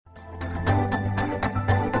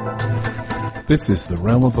This is the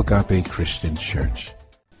Realm of Agape Christian Church.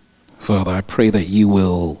 Father, I pray that you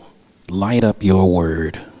will light up your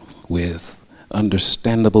word with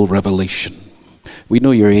understandable revelation. We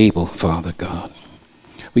know you're able, Father God.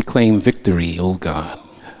 We claim victory, oh God,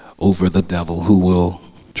 over the devil who will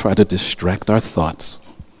try to distract our thoughts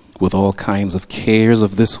with all kinds of cares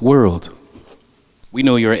of this world. We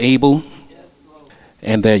know you're able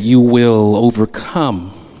and that you will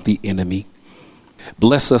overcome the enemy.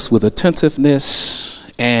 Bless us with attentiveness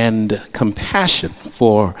and compassion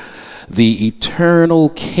for the eternal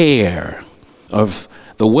care of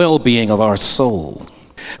the well-being of our soul.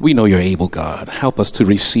 We know you're able, God. Help us to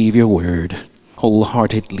receive your word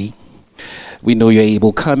wholeheartedly. We know you're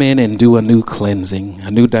able. Come in and do a new cleansing,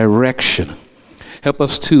 a new direction. Help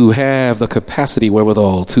us to have the capacity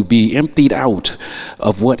wherewithal to be emptied out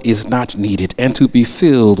of what is not needed and to be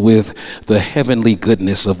filled with the heavenly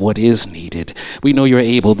goodness of what is needed. We know you're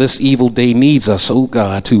able. This evil day needs us, oh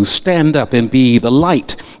God, to stand up and be the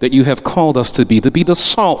light that you have called us to be the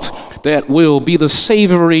salt that will be the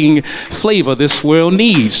savoring flavor this world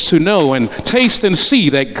needs to know and taste and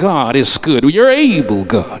see that God is good. You're able,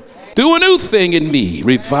 God. Do a new thing in me.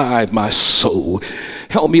 Revive my soul.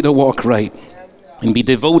 Help me to walk right and be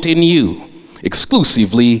devoted in you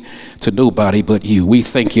exclusively to nobody but you. We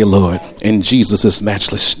thank you, Lord, in Jesus'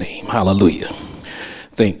 matchless name. Hallelujah.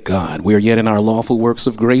 Thank God. We're yet in our Lawful Works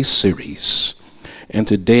of Grace series. And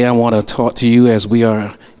today I want to talk to you as we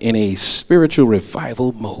are in a spiritual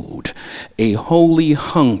revival mode. A holy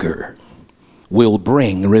hunger will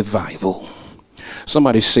bring revival.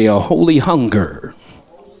 Somebody say, a holy hunger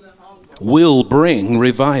will bring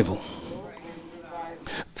revival.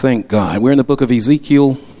 Thank God. We're in the book of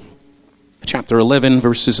Ezekiel, chapter 11,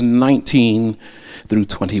 verses 19 through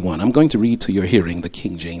 21. I'm going to read to your hearing the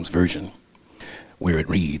King James Version, where it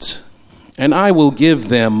reads, "And I will give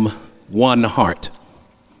them one heart,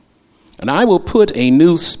 and I will put a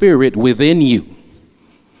new spirit within you,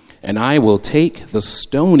 and I will take the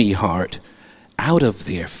stony heart out of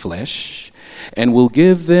their flesh, and will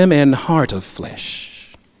give them an heart of flesh,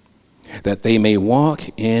 that they may walk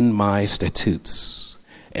in my statutes,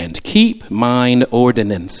 and keep mine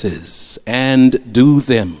ordinances, and do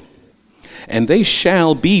them. And they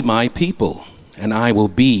shall be my people, and I will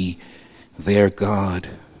be their God.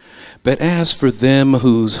 But as for them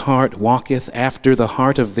whose heart walketh after the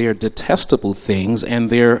heart of their detestable things and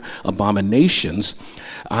their abominations,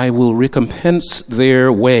 I will recompense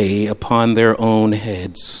their way upon their own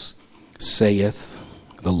heads, saith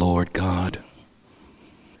the Lord God."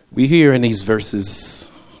 We hear in these verses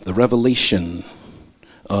the revelation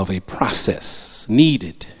of a process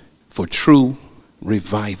needed for true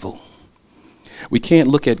revival. We can't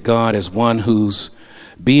look at God as one who's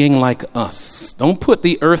being like us. Don't put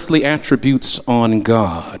the earthly attributes on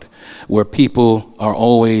God, where people are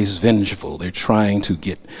always vengeful. They're trying to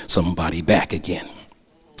get somebody back again.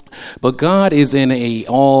 But God is in a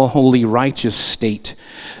all holy righteous state.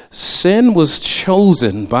 Sin was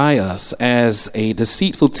chosen by us as a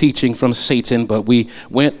deceitful teaching from Satan, but we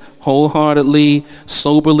went wholeheartedly,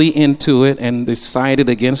 soberly into it and decided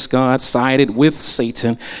against God, sided with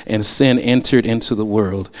Satan, and sin entered into the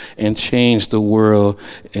world and changed the world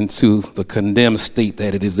into the condemned state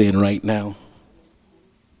that it is in right now.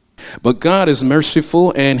 But God is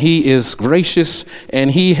merciful and he is gracious,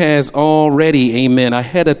 and he has already, amen,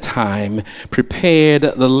 ahead of time prepared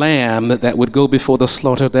the lamb that would go before the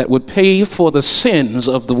slaughter, that would pay for the sins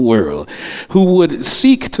of the world, who would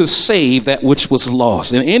seek to save that which was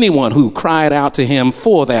lost. And anyone who cried out to him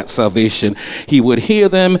for that salvation, he would hear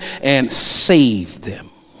them and save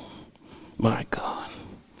them. My God.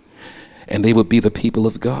 And they would be the people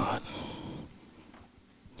of God.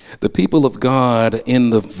 The people of God in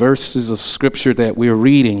the verses of scripture that we're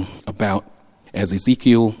reading about, as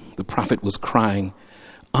Ezekiel, the prophet, was crying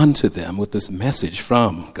unto them with this message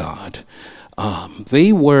from God.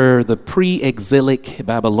 They were the pre-exilic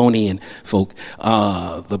Babylonian folk.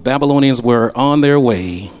 The Babylonians were on their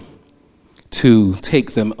way to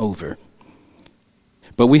take them over.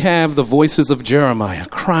 But we have the voices of Jeremiah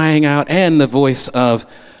crying out, and the voice of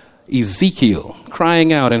Ezekiel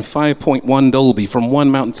crying out in 5.1 Dolby from one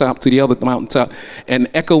mountaintop to the other mountaintop and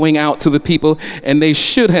echoing out to the people, and they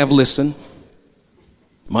should have listened.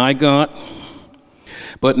 My God.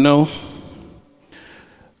 But no,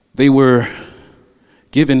 they were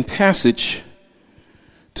given passage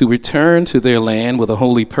to return to their land with a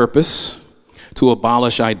holy purpose, to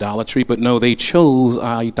abolish idolatry, but no, they chose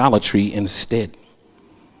idolatry instead.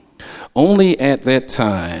 Only at that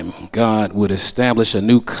time God would establish a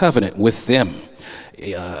new covenant with them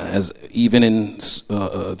as even in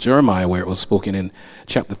Jeremiah, where it was spoken in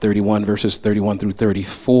chapter 31, verses 31 through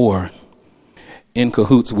 34, in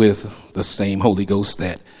cahoots with the same Holy Ghost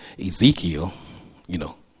that Ezekiel,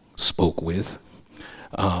 spoke with.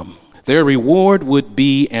 Their reward would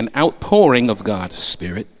be an outpouring of God's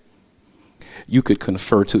Spirit. You could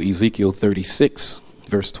confer to Ezekiel 36,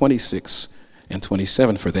 verse 26 and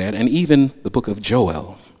 27 for that, and even the book of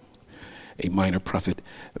Joel, a minor prophet,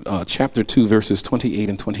 chapter 2, verses 28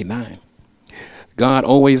 and 29. God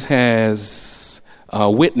always has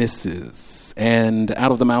witnesses, and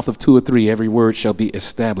out of the mouth of two or three, every word shall be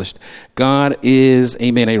established. God is,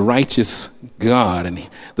 amen, a righteous God, and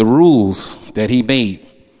the rules that he made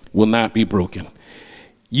will not be broken.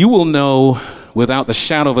 You will know without the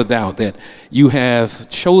shadow of a doubt that you have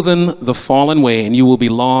chosen the fallen way, and you will be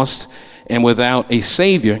lost and without a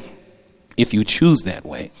Savior if you choose that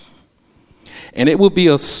way. And it will be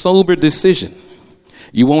a sober decision.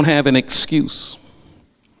 You won't have an excuse.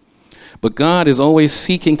 But God is always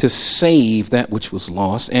seeking to save that which was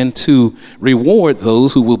lost and to reward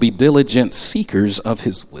those who will be diligent seekers of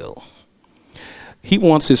his will. He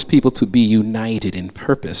wants his people to be united in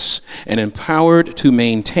purpose and empowered to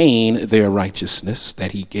maintain their righteousness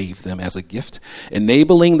that he gave them as a gift,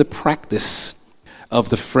 enabling the practice of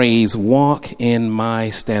the phrase, walk in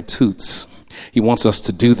my statutes. He wants us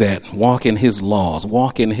to do that, walk in his laws,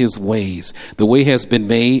 walk in his ways. The way has been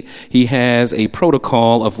made. He has a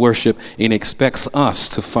protocol of worship and expects us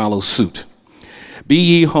to follow suit. Be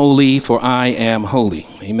ye holy, for I am holy.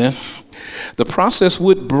 Amen. The process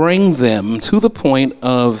would bring them to the point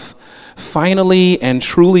of finally and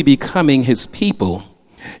truly becoming his people.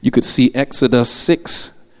 You could see Exodus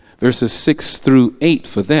 6, verses 6 through 8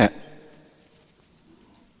 for that.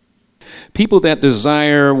 People that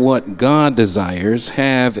desire what God desires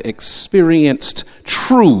have experienced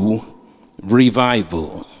true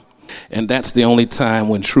revival. And that's the only time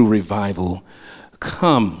when true revival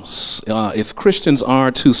comes. If Christians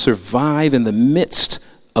are to survive in the midst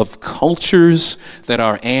of cultures that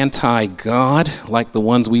are anti-God, like the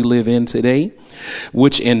ones we live in today,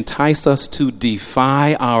 which entice us to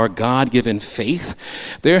defy our God-given faith,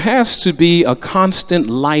 there has to be a constant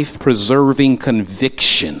life-preserving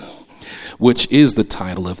conviction, which is the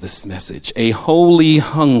title of this message. A holy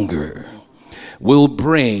hunger will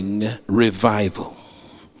bring revival.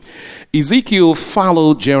 Ezekiel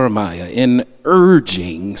followed Jeremiah in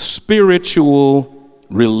urging spiritual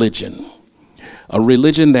religion, a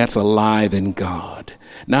religion that's alive in God,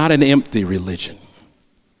 not an empty religion.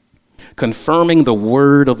 Confirming the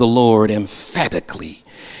word of the Lord emphatically,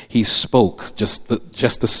 he spoke just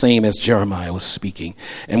the same as Jeremiah was speaking.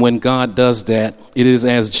 And when God does that, it is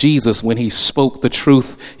as Jesus, when he spoke the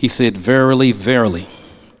truth, he said, verily, verily,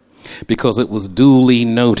 because it was duly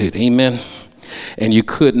noted. Amen. And you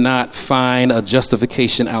could not find a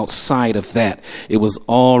justification outside of that. It was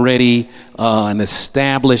already an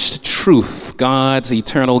established truth. God's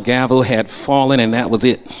eternal gavel had fallen, and that was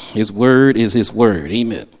it. His word is his word.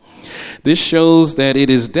 Amen. This shows that it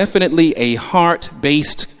is definitely a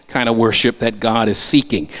heart-based kind of worship that God is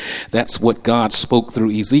seeking. That's what God spoke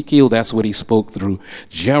through Ezekiel. That's what he spoke through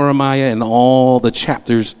Jeremiah and all the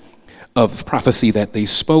chapters of prophecy that they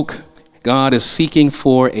spoke. God is seeking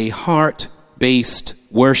for a heart-based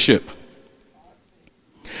worship.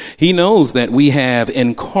 He knows that we have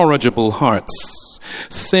incorrigible hearts.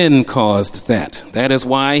 Sin caused that. That is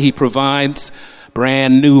why he provides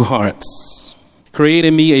brand new hearts. Create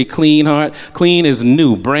in me a clean heart. Clean is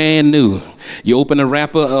new, brand new. You open a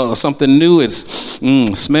wrapper or something new, it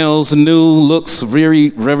smells new, looks very,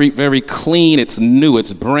 very, very clean. It's new,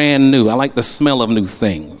 it's brand new. I like the smell of new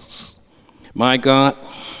things. My God,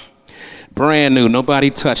 brand new, nobody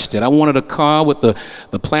touched it. I wanted a car with the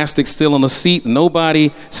plastic still on the seat.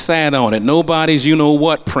 Nobody sat on it. Nobody's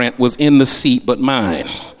you-know-what print was in the seat but mine.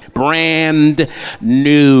 Brand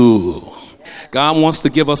new. God wants to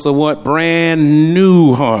give us a what? Brand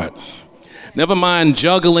new heart. Never mind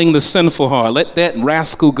juggling the sinful heart. Let that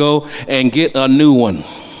rascal go and get a new one.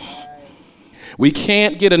 We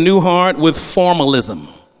can't get a new heart with formalism,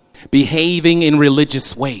 behaving in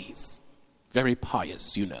religious ways. Very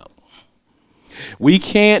pious, you know. We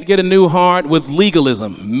can't get a new heart with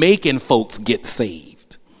legalism, making folks get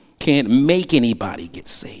saved. Can't make anybody get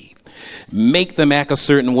saved. Make them act a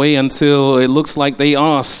certain way until it looks like they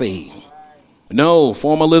are saved. No,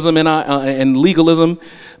 formalism and legalism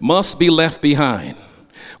must be left behind.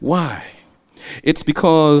 Why? It's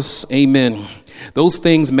because, amen, those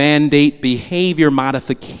things mandate behavior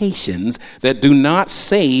modifications that do not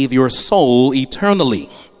save your soul eternally.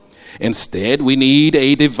 Instead, we need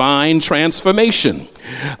a divine transformation,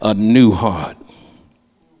 a new heart.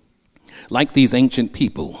 Like these ancient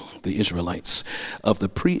people, the Israelites of the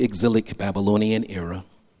pre-exilic Babylonian era,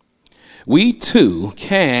 we too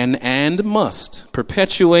can and must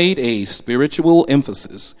perpetuate a spiritual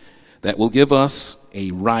emphasis that will give us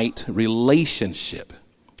a right relationship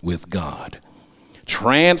with God,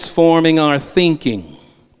 transforming our thinking,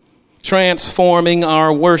 transforming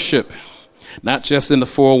our worship, not just in the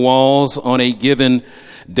four walls on a given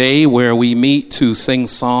day where we meet to sing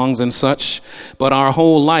songs and such, but our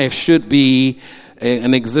whole life should be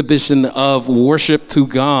an exhibition of worship to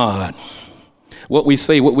God. What we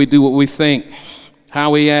say, what we do, what we think,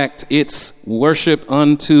 how we act, it's worship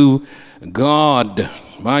unto God,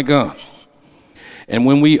 my God. And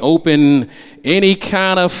when we open any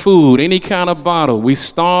kind of food, any kind of bottle, we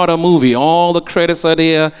start a movie, all the credits are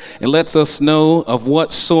there. It lets us know of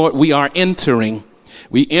what sort we are entering.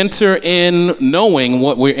 We enter in knowing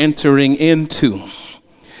what we're entering into.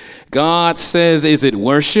 God says, is it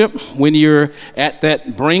worship when you're at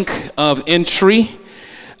that brink of entry?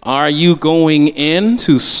 Are you going in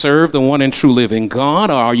to serve the one and true living God,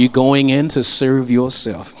 or are you going in to serve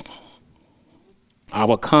yourself?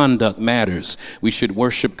 Our conduct matters. We should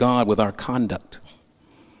worship God with our conduct.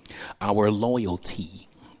 Our loyalty,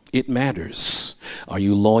 it matters. Are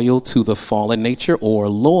you loyal to the fallen nature or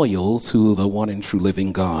loyal to the one and true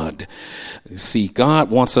living God? See, God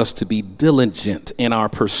wants us to be diligent in our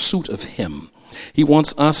pursuit of him. He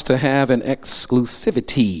wants us to have an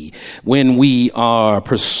exclusivity when we are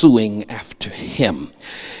pursuing after him.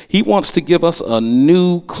 He wants to give us a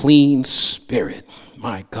new, clean spirit,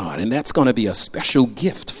 my God, and that's going to be a special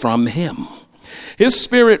gift from him. His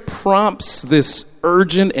spirit prompts this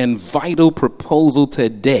urgent and vital proposal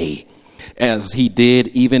today, as he did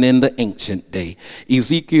even in the ancient day.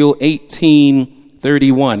 Ezekiel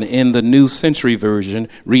 18:31 in the New Century Version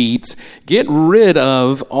reads, "Get rid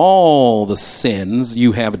of all the sins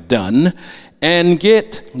you have done and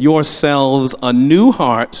get yourselves a new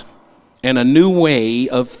heart and a new way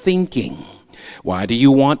of thinking. Why do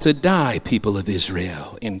you want to die, people of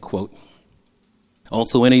Israel?" End quote.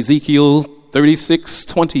 Also in Ezekiel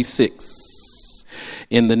 36:26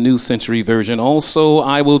 in the New Century Version, "Also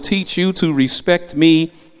I will teach you to respect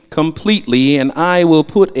me completely, and I will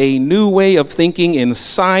put a new way of thinking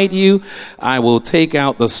inside you. I will take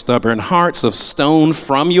out the stubborn hearts of stone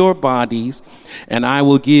from your bodies, and I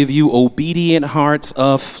will give you obedient hearts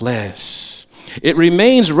of flesh." It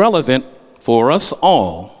remains relevant for us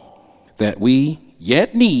all that we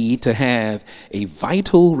yet need to have a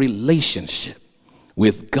vital relationship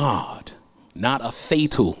with God, not a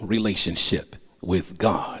fatal relationship with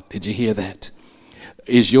God. Did you hear that?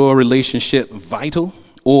 Is your relationship vital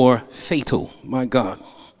or fatal? My God.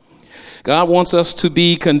 God wants us to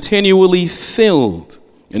be continually filled.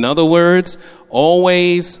 In other words,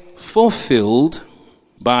 always fulfilled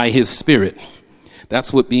by his spirit.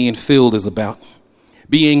 That's what being filled is about.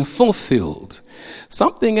 Being fulfilled.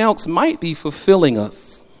 Something else might be fulfilling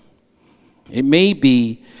us. It may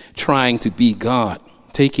be trying to be God,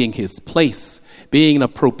 taking his place, being a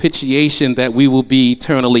propitiation that we will be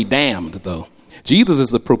eternally damned, though. Jesus is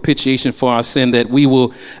the propitiation for our sin, that we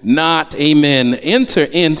will not, amen, enter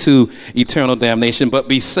into eternal damnation, but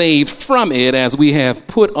be saved from it as we have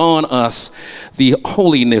put on us the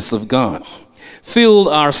holiness of God. Filled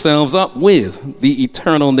ourselves up with the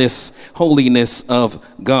eternalness, holiness of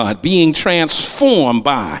God, being transformed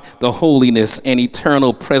by the holiness and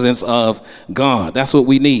eternal presence of God. That's what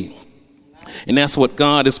we need. And that's what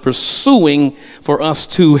God is pursuing for us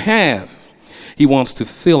to have. He wants to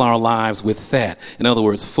fill our lives with that. In other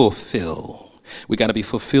words, fulfill. We got to be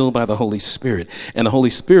fulfilled by the Holy Spirit. And the Holy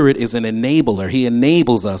Spirit is an enabler. He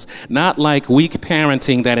enables us, not like weak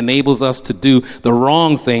parenting that enables us to do the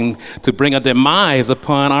wrong thing, to bring a demise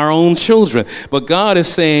upon our own children. But God is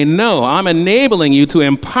saying, no, I'm enabling you to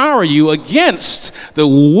empower you against the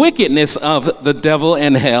wickedness of the devil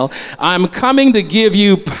and hell. I'm coming to give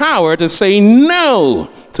you power to say no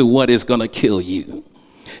to what is going to kill you.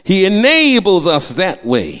 He enables us that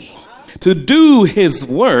way to do his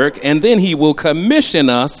work, and then he will commission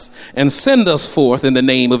us and send us forth in the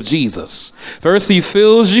name of Jesus. First, he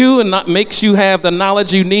fills you and makes you have the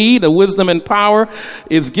knowledge you need, the wisdom and power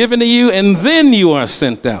is given to you, and then you are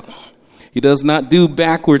sent out. He does not do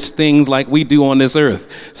backwards things like we do on this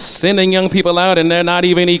earth, sending young people out and they're not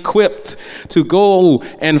even equipped to go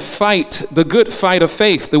and fight the good fight of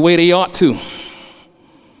faith the way they ought to.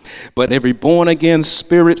 But every born-again,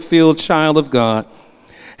 spirit-filled child of God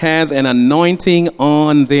has an anointing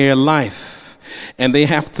on their life. And they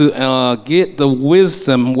have to get the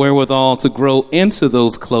wisdom wherewithal to grow into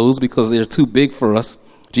those clothes because they're too big for us.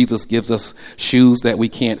 Jesus gives us shoes that we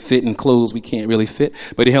can't fit and clothes we can't really fit,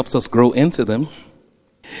 but he helps us grow into them.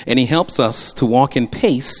 And he helps us to walk in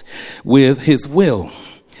pace with his will,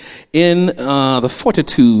 in the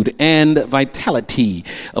fortitude and vitality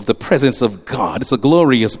of the presence of God. It's a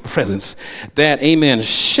glorious presence that, amen,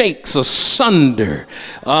 shakes asunder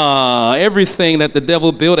everything that the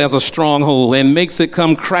devil built as a stronghold and makes it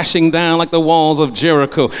come crashing down like the walls of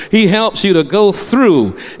Jericho. He helps you to go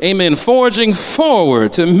through, amen, forging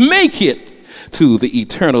forward to make it to the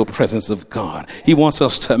eternal presence of God. He wants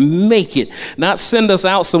us to make it, not send us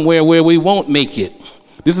out somewhere where we won't make it.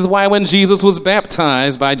 This is why when Jesus was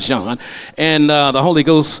baptized by John and the Holy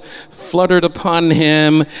Ghost fluttered upon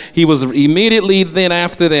him, he was immediately then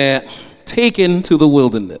after that taken to the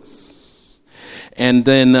wilderness. And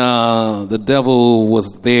then the devil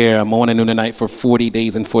was there morning, noon, and night for 40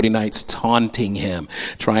 days and 40 nights taunting him,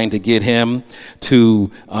 trying to get him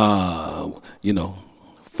to,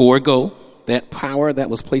 forego that power that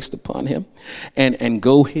was placed upon him and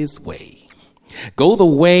go his way. Go the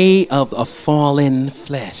way of a fallen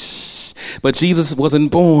flesh. But Jesus wasn't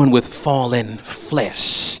born with fallen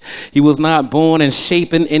flesh. He was not born and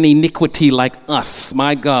shapen in iniquity like us,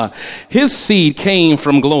 my God. His seed came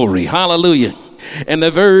from glory. Hallelujah. And the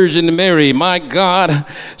Virgin Mary, my God,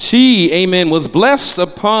 she, amen, was blessed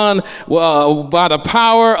upon by the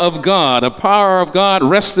power of God. The power of God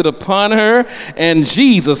rested upon her, and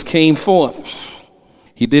Jesus came forth.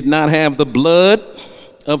 He did not have the blood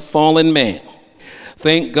of fallen man.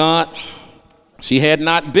 Thank God she had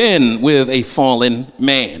not been with a fallen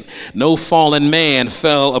man. No fallen man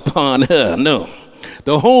fell upon her, no.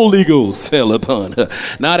 The Holy Ghost fell upon her,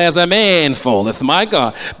 not as a man falleth, my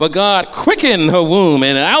God, but God quickened her womb,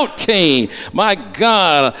 and out came, my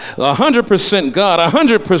God, 100% God,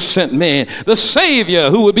 100% man, the Savior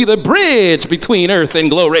who would be the bridge between earth and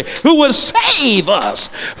glory, who would save us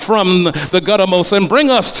from the guttermost and bring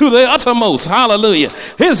us to the uttermost. Hallelujah.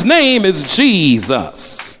 His name is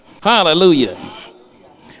Jesus. Hallelujah.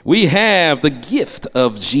 We have the gift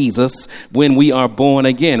of Jesus when we are born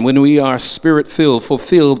again, when we are spirit-filled,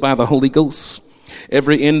 fulfilled by the Holy Ghost.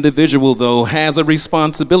 Every individual, though, has a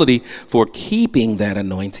responsibility for keeping that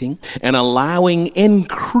anointing and allowing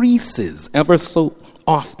increases ever so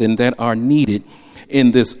often that are needed in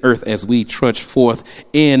this earth as we trudge forth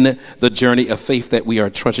in the journey of faith that we are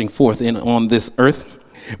trudging forth in on this earth.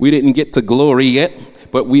 We didn't get to glory yet,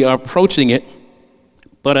 but we are approaching it.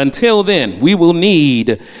 But until then, we will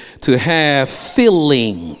need to have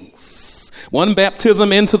fillings. One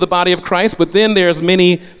baptism into the body of Christ, but then there's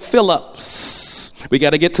many fill-ups. We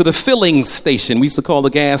got to get to the filling station. We used to call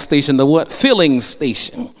the gas station the what? Filling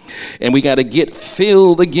station. And we got to get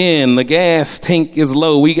filled again. The gas tank is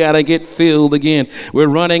low. We got to get filled again. We're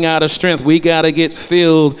running out of strength. We got to get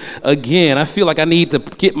filled again. I feel like I need to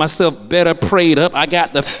get myself better prayed up. I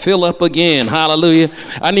got to fill up again. Hallelujah.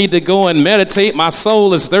 I need to go and meditate. My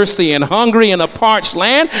soul is thirsty and hungry in a parched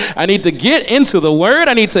land. I need to get into the word.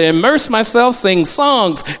 I need to immerse myself, sing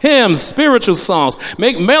songs, hymns, spiritual songs,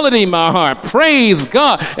 make melody in my heart. Praise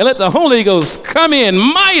God. And let the Holy Ghost come in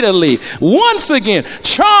mightily once again.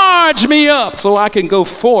 Charge me up so I can go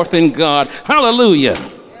forth in God.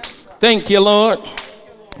 Hallelujah. Thank you, Lord.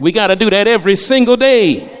 We got to do that every single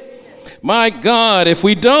day. My God, if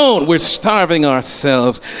we don't, we're starving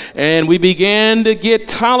ourselves. And we begin to get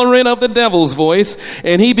tolerant of the devil's voice.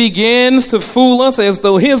 And he begins to fool us as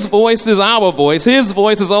though his voice is our voice. His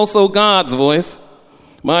voice is also God's voice.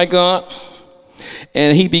 My God.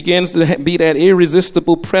 And he begins to be that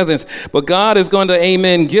irresistible presence. But God is going to,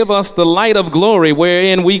 amen, give us the light of glory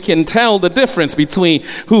wherein we can tell the difference between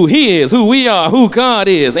who he is, who we are, who God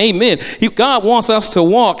is. Amen. God wants us to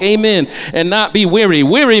walk, amen, and not be weary.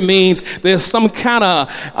 Weary means there's some kind of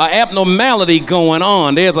abnormality going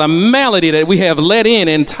on. There's a malady that we have let in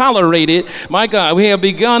and tolerated. My God, we have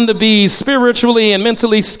begun to be spiritually and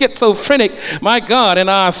mentally schizophrenic. My God, in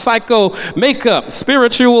our psycho makeup,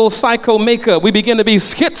 spiritual psycho makeup, we begin to be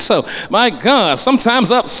schizo. My God,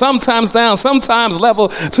 sometimes up, sometimes down, sometimes level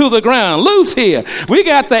to the ground. Loose here. We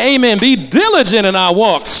got to, amen, be diligent in our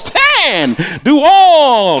walk. Stand. Do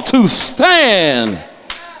all to stand.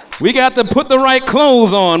 We got to put the right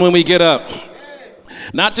clothes on when we get up.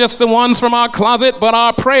 Not just the ones from our closet, but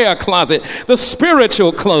our prayer closet, the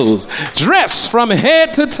spiritual clothes, dress from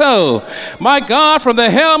head to toe. My God, from the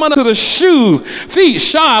helmet to the shoes, feet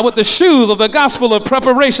shod with the shoes of the gospel of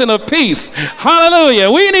preparation of peace.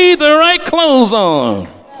 Hallelujah. We need the right clothes on.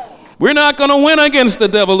 We're not going to win against the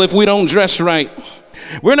devil if we don't dress right.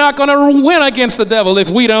 We're not going to win against the devil if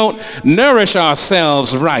we don't nourish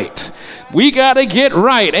ourselves right. We got to get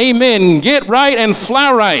right. Amen. Get right and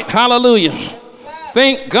fly right. Hallelujah.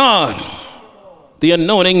 Thank God. The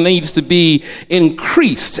anointing needs to be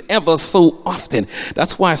increased ever so often.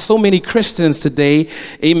 That's why so many Christians today,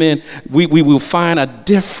 amen, we will find a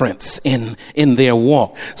difference in their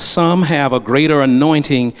walk. Some have a greater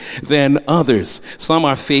anointing than others. Some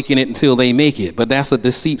are faking it until they make it, but that's a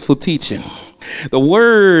deceitful teaching. The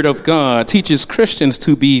word of God teaches Christians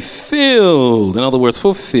to be filled, in other words,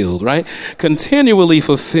 fulfilled, right? Continually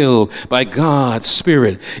fulfilled by God's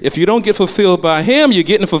Spirit. If you don't get fulfilled by Him, you're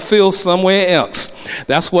getting fulfilled somewhere else.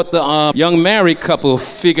 That's what the young married couple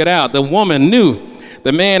figured out. The woman knew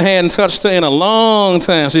the man hadn't touched her in a long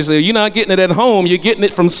time. She said, you're not getting it at home, you're getting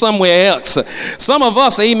it from somewhere else. Some of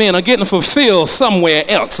us, amen, are getting fulfilled somewhere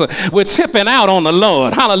else. We're tipping out on the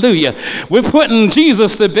Lord. Hallelujah. We're putting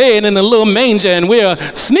Jesus to bed in a little manger and we're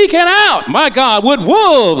sneaking out, my God, with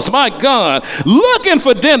wolves, my God, looking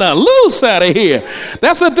for dinner. Loose out of here.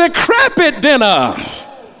 That's a decrepit dinner.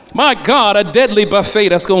 My God, a deadly buffet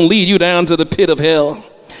that's going to lead you down to the pit of hell.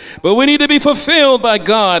 But we need to be fulfilled by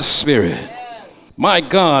God's Spirit. My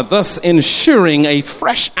God, thus ensuring a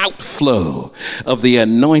fresh outflow of the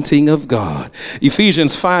anointing of God.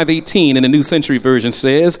 Ephesians 5:18 in the New Century Version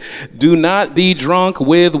says, do not be drunk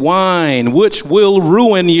with wine, which will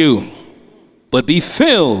ruin you, but be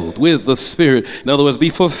filled with the Spirit. In other words, be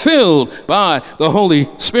fulfilled by the Holy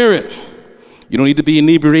Spirit. You don't need to be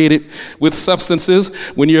inebriated with substances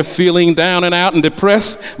when you're feeling down and out and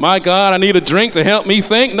depressed. My God, I need a drink to help me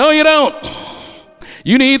think. No, you don't.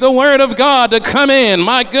 You need the word of God to come in.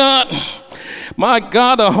 My God,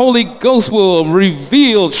 the Holy Ghost will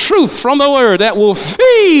reveal truth from the word that will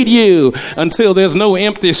feed you until there's no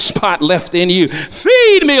empty spot left in you.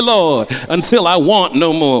 Feed me, Lord, until I want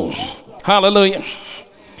no more. Hallelujah.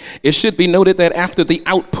 It should be noted that after the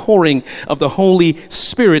outpouring of the Holy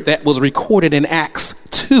Spirit that was recorded in Acts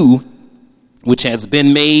 2, which has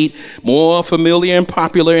been made more familiar and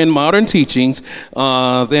popular in modern teachings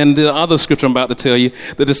than the other scripture I'm about to tell you,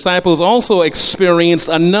 the disciples also experienced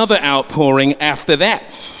another outpouring after that,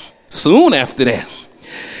 soon after that.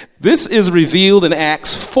 This is revealed in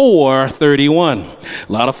Acts 4:31.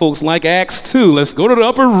 A lot of folks like Acts 2. Let's go to the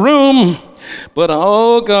upper room. But,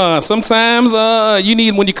 oh, God, sometimes you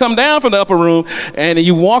need, when you come down from the upper room and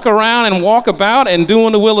you walk around and walk about and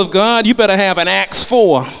doing the will of God, you better have an Acts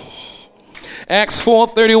 4. Acts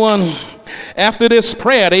 4:31. After this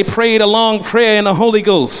prayer, they prayed a long prayer in the Holy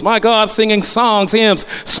Ghost. My God, singing songs, hymns,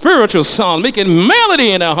 spiritual songs, making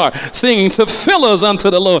melody in their heart, singing to fill us unto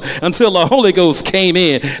the Lord until the Holy Ghost came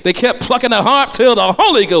in. They kept plucking the harp till the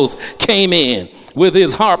Holy Ghost came in with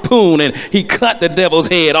his harpoon and he cut the devil's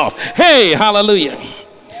head off. Hey, hallelujah.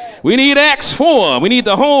 We need Acts 4. We need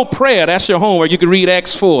the whole prayer. That's your homework. You can read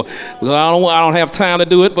Acts 4. Well, I don't have time to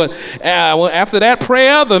do it, but after that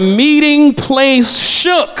prayer, the meeting place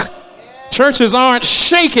shook. Churches aren't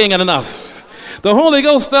shaking enough. The Holy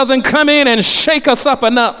Ghost doesn't come in and shake us up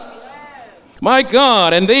enough. My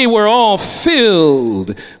God, and they were all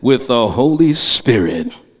filled with the Holy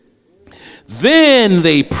Spirit. Then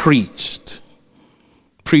they preached.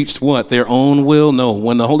 Preached what? Their own will? No.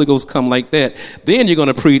 When the Holy Ghost come like that, then you're going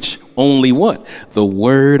to preach only what? The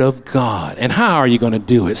word of God. And how are you going to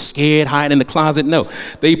do it? Scared, hiding in the closet? No.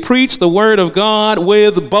 They preach the word of God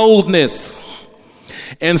with boldness.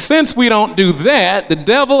 And since we don't do that, the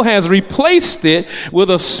devil has replaced it with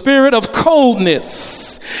a spirit of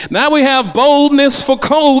coldness. Now we have boldness for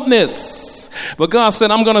coldness. But God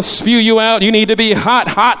said, I'm going to spew you out. You need to be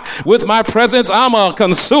hot with my presence. I'm a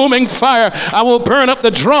consuming fire. I will burn up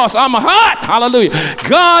the dross. I'm hot. Hallelujah.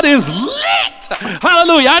 God is lit.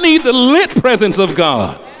 Hallelujah. I need the lit presence of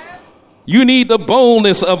God. You need the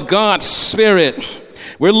boldness of God's Spirit.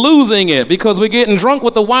 We're losing it because we're getting drunk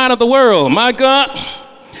with the wine of the world. My God.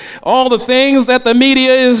 All the things that the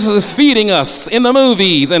media is feeding us in the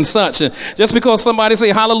movies and such. Just because somebody say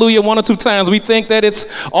hallelujah 1 or 2 times, we think that it's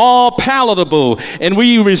all palatable. And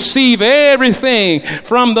we receive everything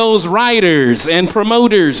from those writers and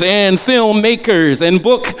promoters and filmmakers and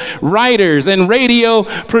book writers and radio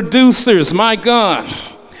producers. My God,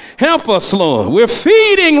 help us, Lord. We're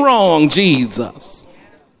feeding wrong, Jesus.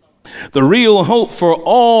 The real hope for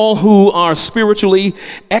all who are spiritually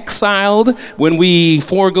exiled when we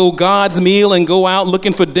forego God's meal and go out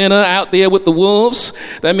looking for dinner out there with the wolves.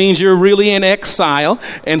 That means you're really in exile,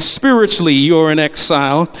 and spiritually you're in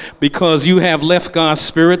exile because you have left God's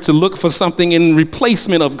Spirit to look for something in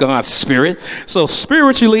replacement of God's Spirit. So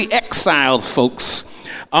spiritually exiled folks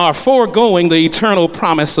are foregoing the eternal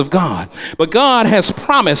promise of God. But God has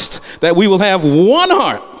promised that we will have one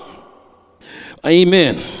heart.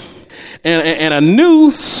 Amen. And a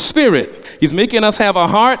new spirit. He's making us have a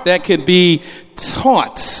heart that could be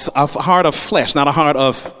taught a heart of flesh, not a heart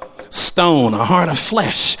of stone, a heart of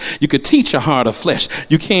flesh. You could teach a heart of flesh.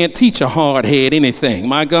 You can't teach a hard head anything,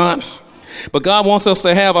 my God. But God wants us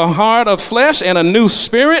to have a heart of flesh and a new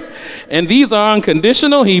spirit, and these are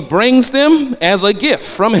unconditional. He brings them as a gift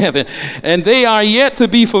from heaven, and they are yet to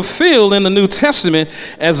be fulfilled in the New Testament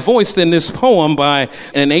as voiced in this poem by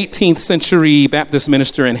an 18th century Baptist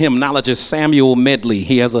minister and hymnologist, Samuel Medley.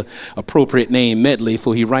 He has an appropriate name, Medley,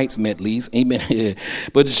 for he writes medleys. Amen.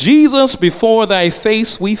 But Jesus, before thy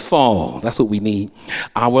face we fall. That's what we need.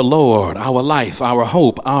 Our Lord, our life, our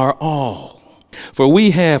hope, our all. For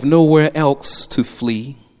we have nowhere else to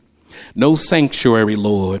flee, no sanctuary,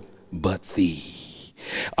 Lord, but thee.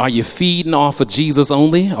 Are you feeding off of Jesus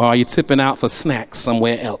only, or are you tipping out for snacks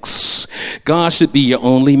somewhere else? God should be your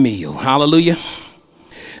only meal. Hallelujah.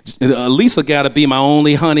 Lisa got to be my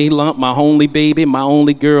only honey lump, my only baby, my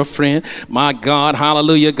only girlfriend. My God,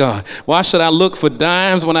 hallelujah, God. Why should I look for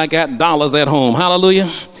dimes when I got dollars at home? Hallelujah.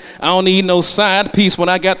 I don't need no side piece when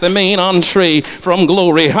I got the main entree from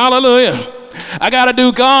Glory. Hallelujah. I got to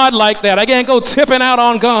do God like that. I can't go tipping out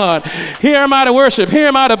on God. Here am I to worship. Here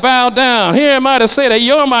am I to bow down. Here am I to say that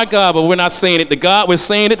you're my God. But we're not saying it to God. We're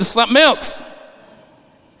saying it to something else.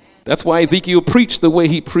 That's why Ezekiel preached the way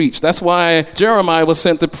he preached. That's why Jeremiah was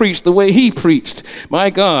sent to preach the way he preached. My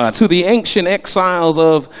God, to the ancient exiles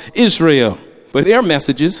of Israel. But their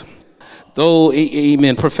messages, though,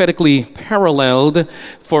 amen, prophetically paralleled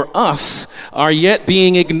for us, are yet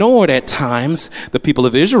being ignored at times. The people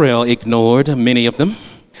of Israel ignored many of them.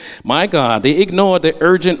 My God, they ignored the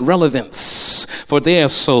urgent relevance for their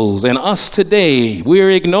souls. And us today,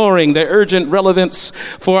 we're ignoring the urgent relevance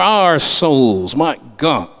for our souls. My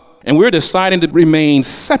God. And we're deciding to remain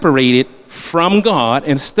separated from God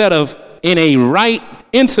instead of in a right,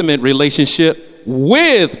 intimate relationship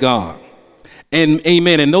with God. And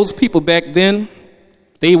amen. And those people back then,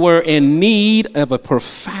 they were in need of a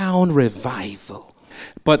profound revival,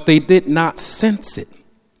 but they did not sense it.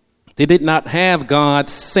 They did not have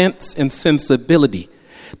God's sense and sensibility.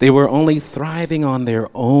 They were only thriving on their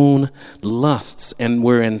own lusts and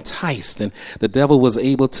were enticed. And the devil was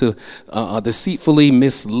able to deceitfully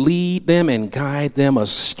mislead them and guide them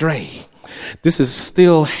astray. This is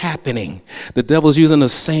still happening. The devil's using the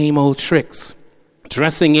same old tricks,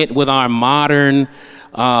 dressing it with our modern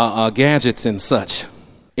gadgets and such.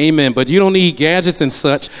 Amen. But you don't need gadgets and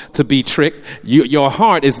such to be tricked. Your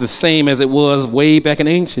heart is the same as it was way back in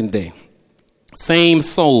ancient day. Same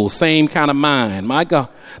soul, same kind of mind. My God,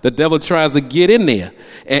 the devil tries to get in there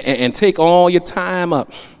and take all your time up.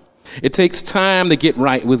 It takes time to get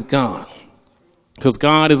right with God, because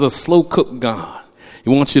God is a slow cook God. He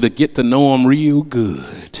wants you to get to know him real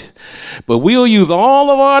good. But we'll use all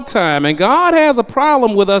of our time, and God has a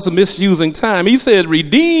problem with us misusing time. He said,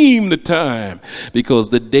 redeem the time, because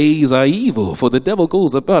the days are evil. For the devil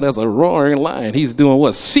goes about as a roaring lion. He's doing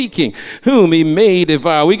what? Seeking whom he may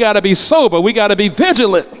devour. We got to be sober. We got to be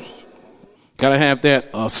vigilant. Got to have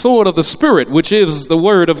that sword of the Spirit, which is the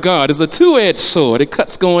word of God. It's a two-edged sword. It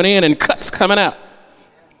cuts going in and cuts coming out.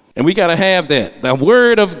 And we got to have that. The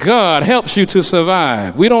word of God helps you to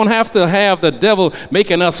survive. We don't have to have the devil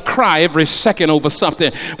making us cry every second over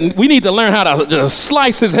something. We need to learn how to just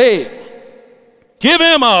slice his head. Give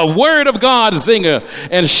him a word of God zinger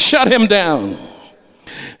and shut him down.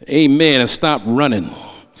 Amen. And stop running.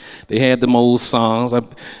 They had them old songs.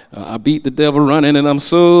 I beat the devil running, and I'm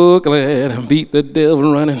so glad I beat the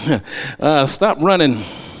devil running. Stop running.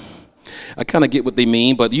 I kind of get what they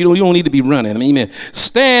mean, but you don't need to be running. Amen.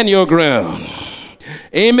 Stand your ground.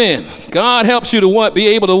 Amen. God helps you to what? Be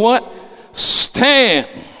able to what? Stand.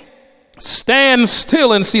 Stand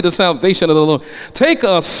still and see the salvation of the Lord. Take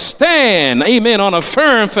a stand. Amen. On a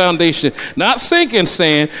firm foundation, not sinking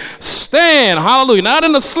sand. Stand. Hallelujah. Not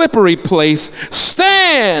in a slippery place.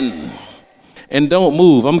 Stand. And don't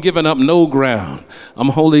move. I'm giving up no ground. I'm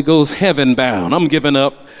Holy Ghost heaven bound. I'm giving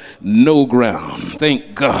up no ground.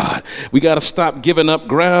 Thank God. We got to stop giving up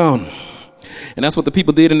ground. And that's what the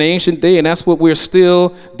people did in the ancient day, and that's what we're still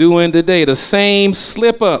doing today. The same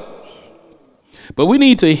slip up. But we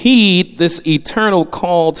need to heed this eternal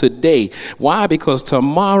call today. Why? Because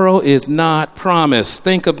tomorrow is not promised.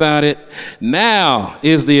 Think about it. Now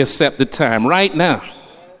is the accepted time. Right now.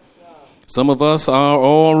 Some of us are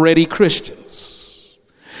already Christians,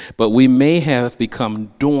 but we may have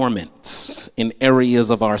become dormant in areas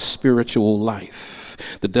of our spiritual life.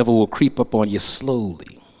 The devil will creep up on you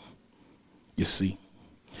slowly, you see.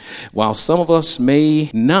 While some of us may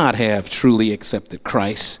not have truly accepted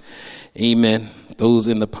Christ, amen, those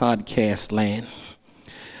in the podcast land,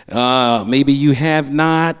 Maybe you have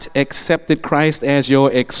not accepted Christ as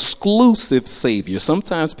your exclusive Savior.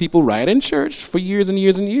 Sometimes people right in church for years and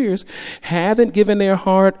years and years haven't given their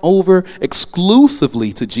heart over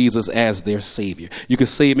exclusively to Jesus as their Savior. You can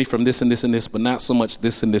save me from this and this and this, but not so much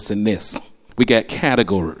this and this and this. We got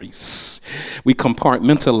categories. We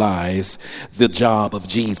compartmentalize the job of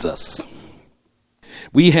Jesus.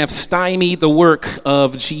 We have stymied the work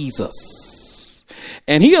of Jesus.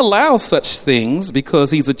 And he allows such things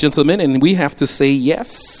because he's a gentleman, and we have to say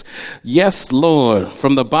yes. Yes, Lord,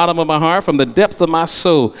 from the bottom of my heart, from the depths of my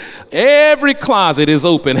soul. Every closet is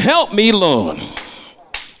open. Help me, Lord,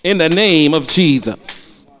 in the name of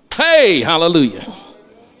Jesus. Hey, hallelujah.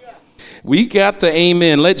 We got to,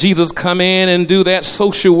 amen, let Jesus come in and do that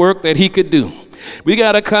social work that he could do. We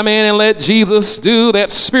got to come in and let Jesus do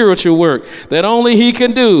that spiritual work that only he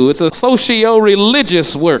can do. It's a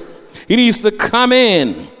socio-religious work. He needs to come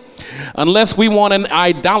in unless we want an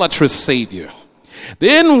idolatrous Savior.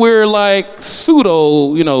 Then we're like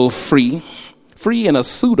pseudo, free in a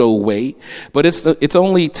pseudo way, but it's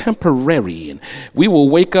only temporary. And we will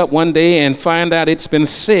wake up one day and find out it's been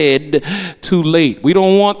said too late. We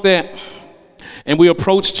don't want that. And we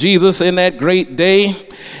approach Jesus in that great day,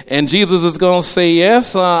 and Jesus is going to say,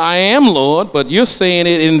 yes, I am Lord, but you're saying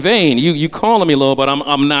it in vain. You calling me Lord, but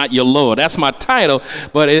I'm not your Lord. That's my title,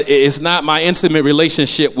 but it's not my intimate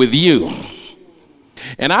relationship with you.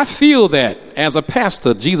 And I feel that as a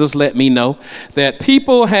pastor, Jesus let me know that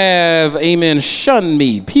people have, amen, shunned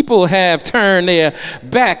me. People have turned their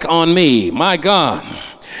back on me, my God.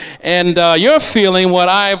 And you're feeling what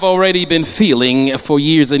I've already been feeling for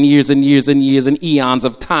years and years and years and years and eons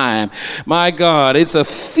of time. My God, it's a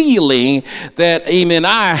feeling that, amen,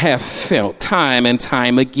 I have felt time and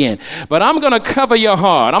time again. But I'm going to cover your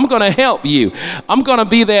heart. I'm going to help you. I'm going to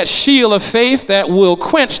be that shield of faith that will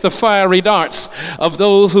quench the fiery darts of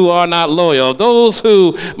those who are not loyal, those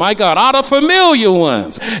who, my God, are the familiar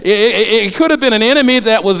ones. It could have been an enemy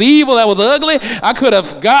that was evil, that was ugly. I could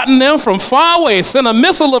have gotten them from far away, sent a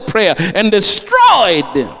missile of prayer and destroyed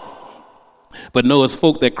them. But no, it's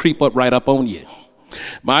folk that creep up right up on you.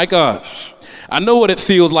 My God, I know what it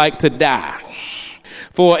feels like to die.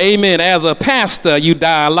 For, amen, as a pastor, you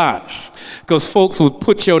die a lot. Because folks would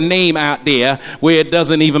put your name out there where it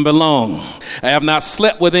doesn't even belong. I have not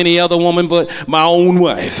slept with any other woman but my own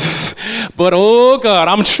wife. But, oh, God,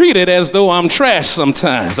 I'm treated as though I'm trash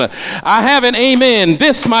sometimes. I haven't, amen,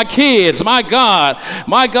 dissed my kids. My God,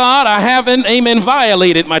 I haven't, amen,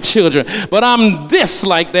 violated my children. But I'm dissed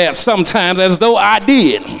like that sometimes as though I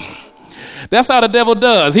did. That's how the devil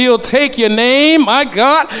does. He'll take your name, my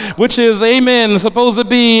God, which is, amen, supposed to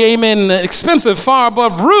be, amen, expensive, far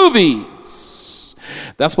above rubies.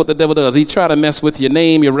 That's what the devil does. He try to mess with your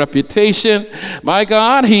name, your reputation. My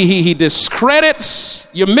God, he discredits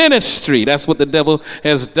your ministry. That's what the devil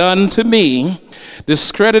has done to me.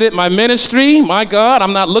 Discredited my ministry. My God,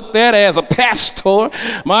 I'm not looked at as a pastor.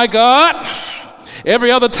 My God,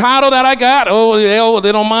 every other title that I got,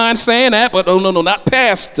 they don't mind saying that, but no, not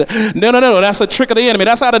pastor. No, that's a trick of the enemy.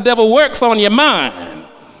 That's how the devil works on your mind.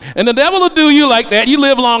 And the devil will do you like that. You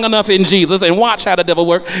live long enough in Jesus and watch how the devil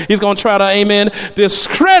works. He's going to try to, amen,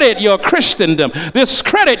 discredit your Christendom,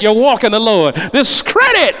 discredit your walk in the Lord,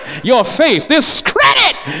 discredit your faith,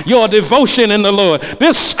 discredit your devotion in the Lord,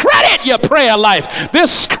 discredit your prayer life,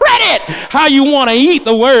 discredit how you want to eat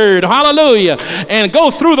the word, hallelujah, and go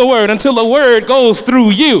through the word until the word goes through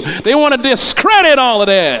you. They want to discredit all of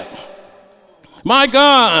that. My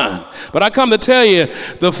God, but I come to tell you,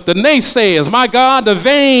 the naysayers, my God, the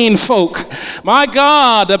vain folk, my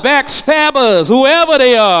God, the backstabbers, whoever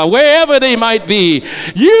they are, wherever they might be,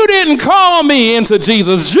 you didn't call me into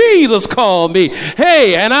Jesus. Jesus called me.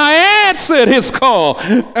 Hey, and I answered his call,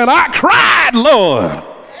 and I cried, Lord,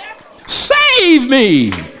 save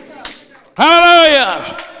me.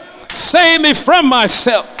 Hallelujah. Save me from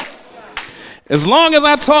myself. As long as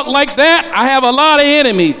I talk like that, I have a lot of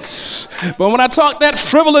enemies. But when I talk that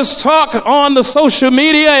frivolous talk on the social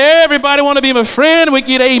media, everybody want to be my friend. We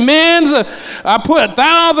get amens. I put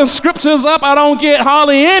 1,000 scriptures up. I don't get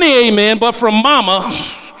hardly any amen, but from Mama,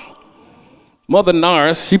 Mother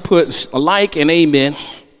Norris, she puts a like and amen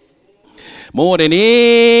more than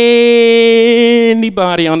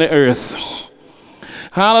anybody on the earth.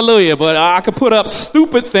 Hallelujah. But I could put up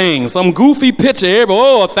stupid things, some goofy picture,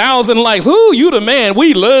 1,000 likes. Ooh, you the man.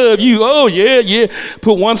 We love you. Oh, yeah.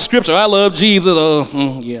 Put one scripture. I love Jesus.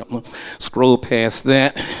 Scroll past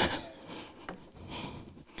that.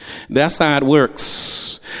 That's how it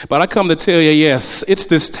works. But I come to tell you, yes, it's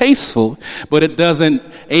distasteful, but it doesn't,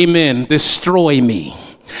 amen, destroy me.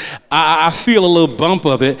 I feel a little bump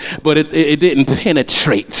of it, but it didn't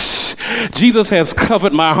penetrate. Jesus has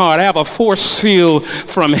covered my heart. I have a force field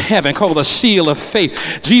from heaven called the shield of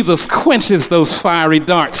faith. Jesus quenches those fiery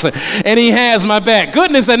darts, and he has my back.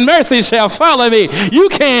 Goodness and mercy shall follow me. You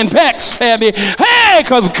can't backstab me. Hey,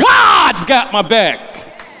 because God's got my back.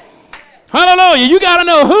 Hallelujah. You got to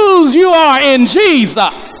know whose you are in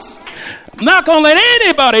Jesus. I'm not going to let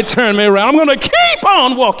anybody turn me around. I'm going to keep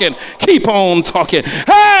on walking, keep on talking.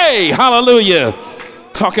 Hey, hallelujah.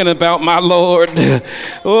 Talking about my Lord.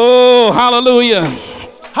 Oh, hallelujah.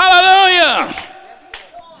 Hallelujah.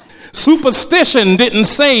 Superstition didn't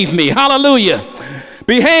save me. Hallelujah.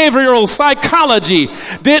 Behavioral psychology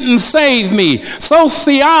didn't save me.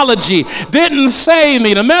 Sociology didn't save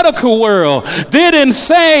me. The medical world didn't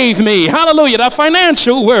save me. Hallelujah. The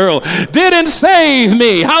financial world didn't save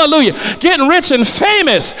me. Hallelujah. Getting rich and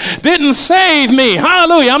famous didn't save me.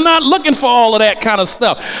 Hallelujah. I'm not looking for all of that kind of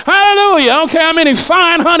stuff. Hallelujah. I don't care how many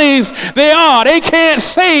fine honeys they are. They can't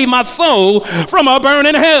save my soul from a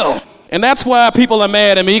burning hell. And that's why people are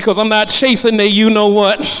mad at me, because I'm not chasing the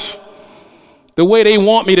you-know-what the way they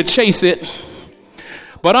want me to chase it,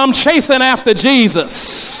 but I'm chasing after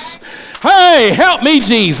Jesus. Hey, help me,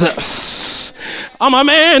 Jesus. I'm a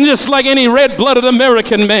man just like any red-blooded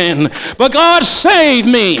American man, but God saved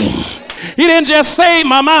me. He didn't just save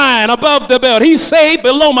my mind above the belt. He saved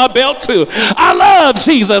below my belt too. I love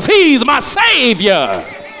Jesus. He's my Savior.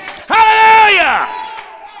 Hallelujah.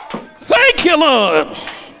 Thank you, Lord.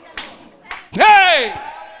 Hey,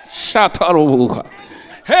 Shataru.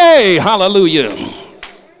 Hey, hallelujah.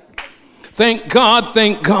 Thank God,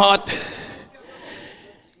 thank God.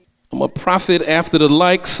 I'm a prophet after the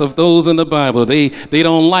likes of those in the Bible. They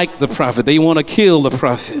don't like the prophet. They want to kill the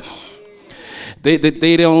prophet.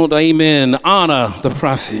 They don't, amen, honor the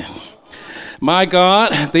prophet. My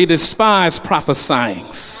God, they despise prophesying.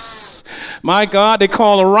 My God, they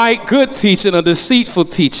call a right good teaching a deceitful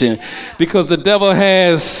teaching, because the devil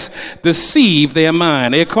has deceived their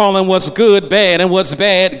mind. They're calling what's good bad and what's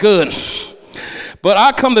bad good. But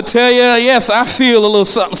I come to tell you, yes, I feel a little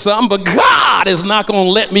something, but God is not going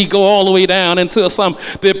to let me go all the way down into some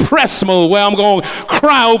depressed mode where I'm going to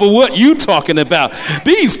cry over what you talking about.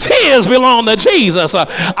 These tears belong to Jesus.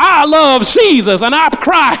 I love Jesus, and I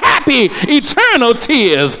cry happy, eternal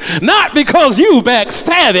tears, not because you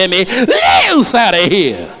backstabbing me. Loose out of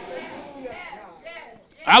here.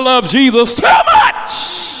 I love Jesus too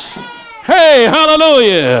much. Hey,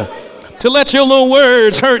 hallelujah. To let your little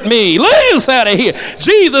words hurt me. Loose out of here.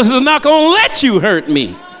 Jesus is not going to let you hurt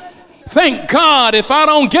me. Thank God if I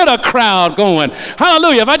don't get a crowd going.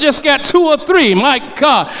 Hallelujah. If I just got 2 or 3, my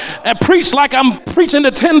God, and preach like I'm preaching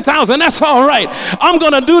to 10,000, that's all right. I'm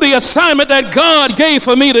going to do the assignment that God gave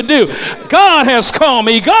for me to do. God has called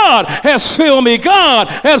me. God has filled me. God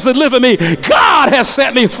has delivered me. God has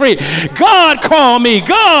set me free. God called me.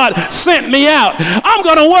 God sent me out. I'm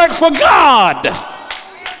going to work for God.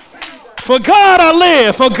 For God I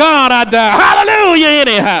live, for God I die. Hallelujah,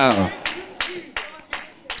 anyhow.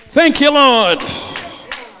 Thank you, Lord.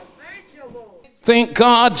 Thank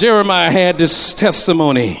God Jeremiah had this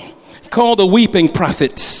testimony called the Weeping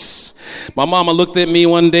Prophets. My mama looked at me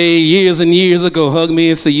one day years and years ago, hugged me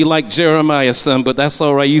and said, "You like Jeremiah, son, but that's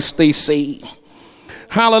all right. You stay saved."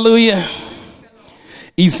 Hallelujah.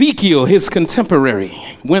 Ezekiel, his contemporary,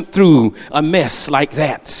 went through a mess like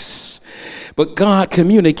that. But God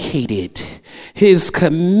communicated his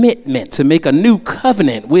commitment to make a new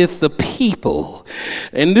covenant with the people.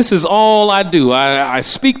 And this is all I do. I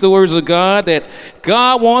speak the words of God, that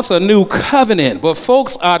God wants a new covenant. But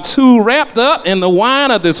folks are too wrapped up in the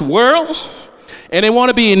wine of this world, and they want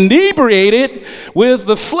to be inebriated with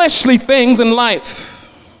the fleshly things in life.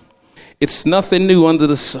 It's nothing new under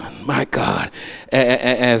the sun, my God.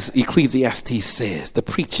 As Ecclesiastes says, the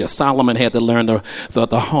preacher, Solomon, had to learn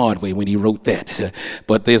the hard way when he wrote that.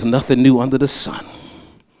 But there's nothing new under the sun.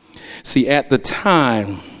 See, at the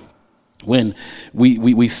time when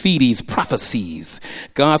we see these prophecies,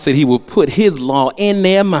 God said he will put his law in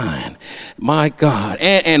their mind, my God,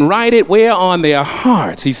 and write it where? On their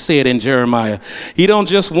hearts, he said in Jeremiah. He don't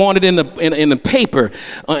just want it in the paper,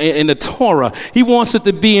 in the Torah. He wants it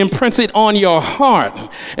to be imprinted on your heart.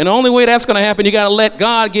 And the only way that's going to happen, you got to let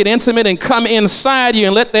God get intimate and come inside you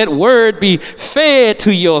and let that word be fed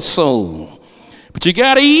to your soul. But you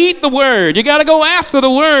got to eat the word. You got to go after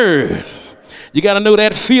the word. You got to know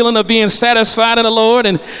that feeling of being satisfied in the Lord,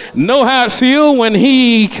 and know how it feels when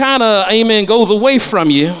he kind of, amen, goes away from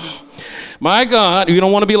you. My God, you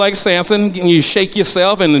don't want to be like Samson. You shake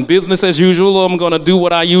yourself and business as usual. I'm going to do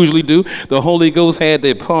what I usually do. The Holy Ghost had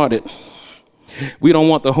departed. We don't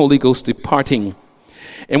want the Holy Ghost departing.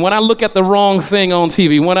 And when I look at the wrong thing on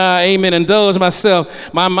TV, when I, amen, indulge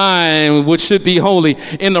myself, my mind, which should be holy,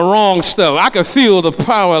 in the wrong stuff, I can feel the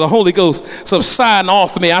power of the Holy Ghost subsiding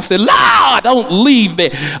off of me. I said, Lord, don't leave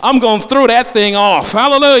me. I'm going to throw that thing off.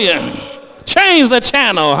 Hallelujah. Change the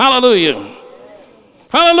channel. Hallelujah.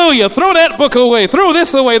 Hallelujah. Throw that book away. Throw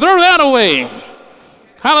this away. Throw that away.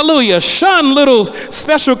 Hallelujah. Shun little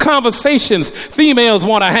special conversations females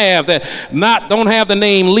want to have that don't have the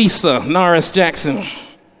name Lisa Norris Jackson.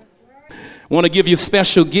 Want to give you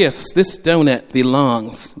special gifts. This donut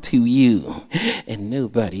belongs to you and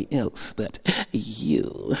nobody else but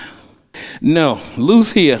you. No,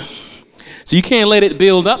 loose here. So you can't let it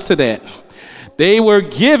build up to that. They were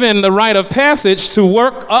given the rite of passage to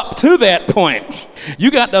work up to that point.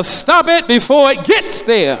 You got to stop it before it gets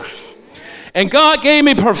there. And God gave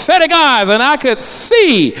me prophetic eyes and I could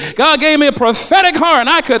see. God gave me a prophetic heart and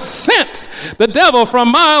I could sense the devil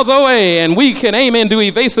from miles away. And we can, amen, do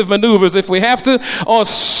evasive maneuvers if we have to, or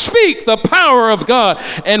speak the power of God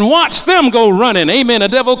and watch them go running. Amen. The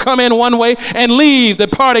devil come in one way and leave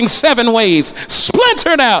departing 7 ways,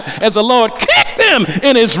 splintered out as the Lord kicked him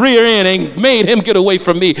in his rear end and made him get away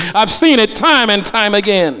from me. I've seen it time and time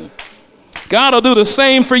again. God will do the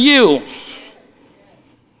same for you.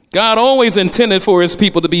 God always intended for his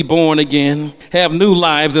people to be born again, have new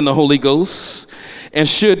lives in the Holy Ghost, and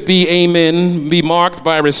should be, amen, be marked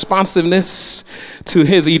by responsiveness to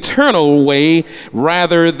his eternal way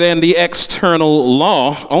rather than the external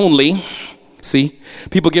law only. See,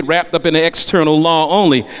 people get wrapped up in the external law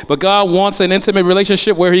only, but God wants an intimate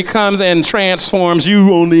relationship where he comes and transforms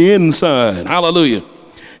you on the inside. Hallelujah.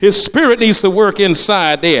 His spirit needs to work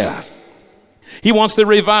inside there. He wants to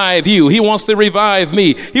revive you. He wants to revive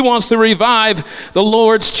me. He wants to revive the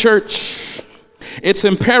Lord's church. It's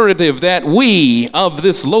imperative that we of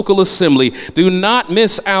this local assembly do not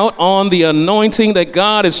miss out on the anointing that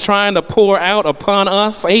God is trying to pour out upon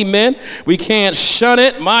us. Amen. We can't shun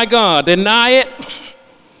it. My God, deny it.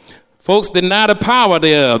 Folks deny the power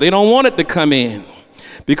thereof. They don't want it to come in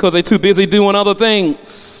because they're too busy doing other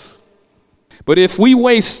things. But if we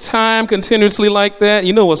waste time continuously like that,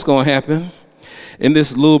 you know what's going to happen. In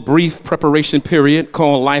this little brief preparation period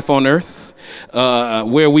called life on earth,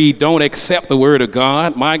 where we don't accept the word of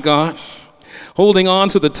God, my God, holding on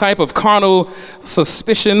to the type of carnal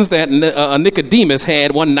suspicions that Nicodemus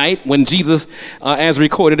had one night when Jesus, as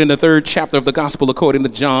recorded in the 3rd chapter of the gospel according to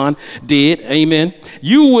John, did. Amen.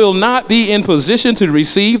 You will not be in position to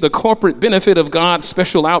receive the corporate benefit of God's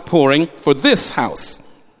special outpouring for this house.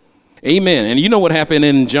 Amen. And you know what happened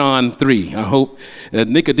in John 3. I hope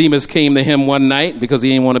Nicodemus came to him one night because he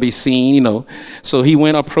didn't want to be seen, you know. So he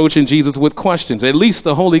went approaching Jesus with questions. At least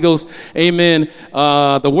the Holy Ghost, amen,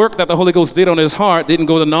 the work that the Holy Ghost did on his heart didn't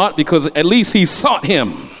go to naught because at least he sought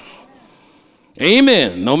him.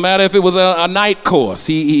 Amen. No matter if it was a night course.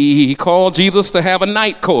 He called Jesus to have a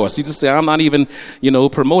night course. He just said, I'm not even,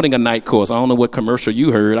 promoting a night course. I don't know what commercial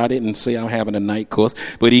you heard. I didn't say I'm having a night course.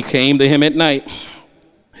 But he came to him at night.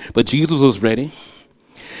 But Jesus was ready.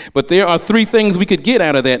 But there are 3 things we could get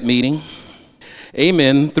out of that meeting.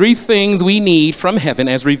 Amen. 3 things we need from heaven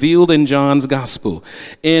as revealed in John's gospel.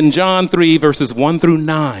 In John 3, verses 1 through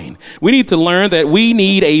 9, we need to learn that we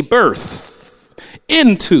need a birth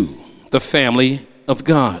into the family of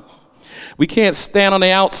God. We can't stand on the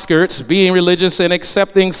outskirts being religious and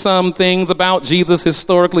accepting some things about Jesus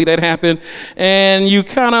historically that happened. And you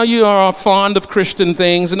are fond of Christian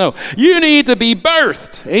things. No, you need to be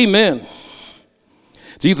birthed. Amen.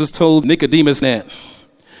 Jesus told Nicodemus that.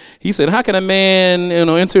 He said, how can a man,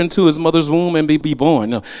 enter into his mother's womb and be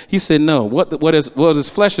born? No. He said, no, what is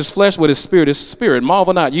flesh is flesh, what is spirit.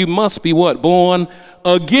 Marvel not, you must be what? Born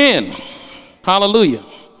again. Hallelujah.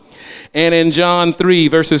 And in John 3,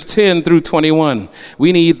 verses 10 through 21,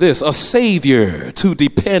 we need this, a savior to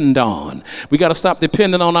depend on. We got to stop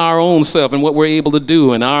depending on our own self and what we're able to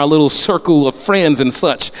do in our little circle of friends and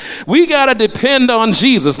such. We got to depend on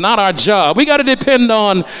Jesus, not our job. We got to depend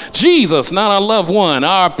on Jesus, not our loved one,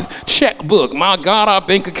 our checkbook, my God, our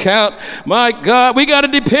bank account. My God, we got to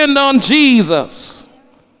depend on Jesus.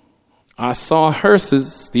 I saw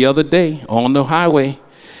hearses the other day on the highway.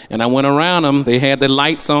 And I went around them. They had the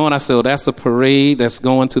lights on. I said, oh, that's a parade that's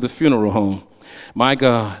going to the funeral home. My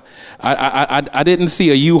God. I didn't see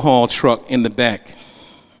a U-Haul truck in the back.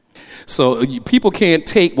 So people can't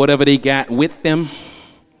take whatever they got with them.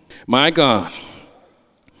 My God.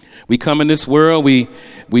 We come in this world. We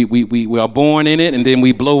are born in it, and then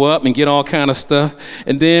we blow up and get all kind of stuff.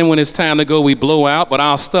 And then when it's time to go, we blow out, but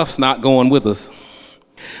our stuff's not going with us.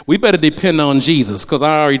 We better depend on Jesus because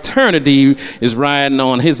our eternity is riding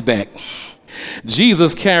on his back.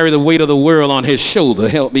 Jesus carried the weight of the world on his shoulder.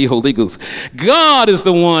 Help me, Holy Ghost. God is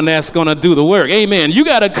the one that's going to do the work. Amen. You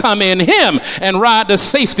got to come in him and ride the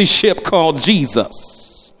safety ship called Jesus.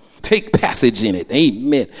 Take passage in it.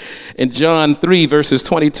 Amen. In John 3, verses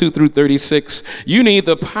 22 through 36, you need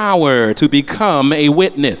the power to become a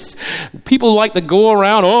witness. People like to go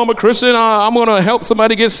around, oh, I'm a Christian, I'm going to help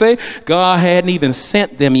somebody get saved. God hadn't even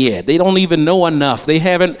sent them yet. They don't even know enough. They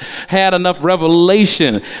haven't had enough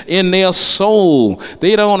revelation in their soul.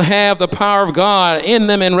 They don't have the power of God in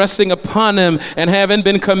them and resting upon them, and haven't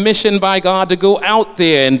been commissioned by God to go out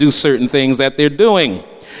there and do certain things that they're doing.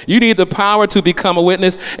 You need the power to become a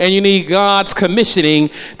witness, and you need God's commissioning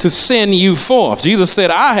to send you forth. Jesus said,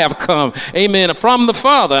 I have come, amen, from the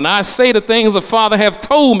Father, and I say the things the Father have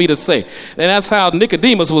told me to say. And that's how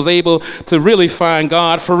Nicodemus was able to really find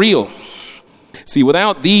God for real. See,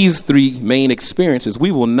 without these three main experiences,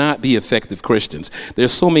 we will not be effective Christians.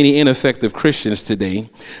 There's so many ineffective Christians today,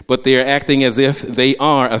 but they're acting as if they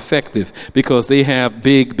are effective because they have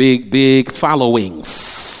big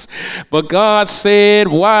followings. But God said,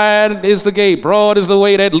 wide is the gate, broad is the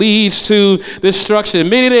way that leads to destruction.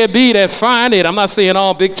 Many there be that find it. I'm not saying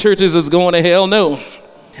all big churches is going to hell, no.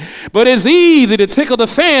 But it's easy to tickle the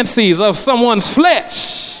fancies of someone's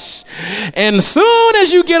flesh. And soon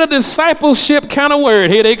as you get a discipleship kind of word,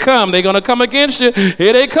 here they come. They're going to come against you.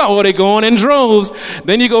 Here they come. Or they're going in droves.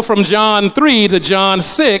 Then you go from John 3 to John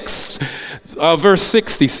 6, verse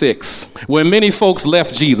 66, where many folks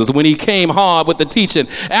left Jesus when he came hard with the teaching.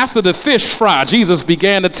 After the fish fry, Jesus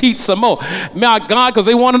began to teach some more. My God, because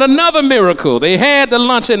they wanted another miracle. They had the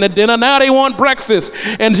lunch and the dinner. Now they want breakfast.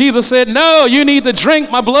 And Jesus said, no, you need to drink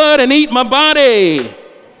my blood and eat my body.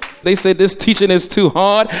 They said this teaching is too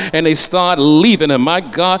hard, and they start leaving him. My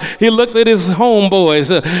God, he looked at his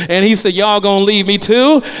homeboys and he said, y'all gonna leave me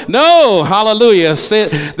too? No, hallelujah.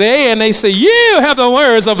 Said they say, you have the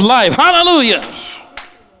words of life. Hallelujah.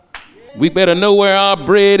 We better know where our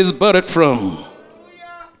bread is buttered from.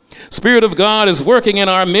 Spirit of God is working in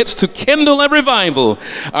our midst to kindle a revival.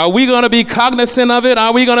 Are we going to be cognizant of it?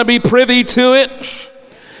 Are we going to be privy to it?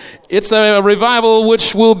 It's a revival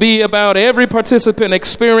which will be about every participant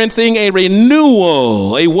experiencing a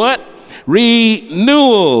renewal. A what?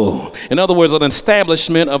 Renewal. In other words, an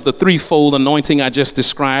establishment of the threefold anointing I just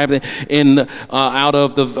described in out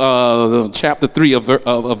of the chapter 3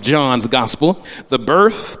 of John's gospel. The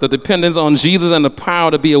birth, the dependence on Jesus, and the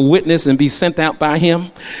power to be a witness and be sent out by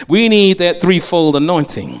him. We need that threefold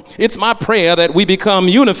anointing. It's my prayer that we become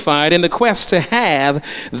unified in the quest to have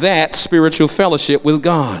that spiritual fellowship with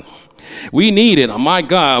God. We need it. Oh my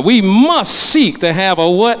God. We must seek to have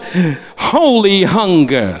a what? Holy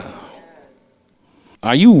hunger.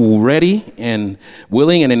 Are you ready and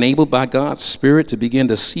willing and enabled by God's Spirit to begin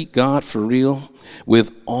to seek God for real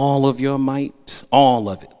with all of your might? All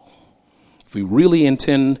of it. If we really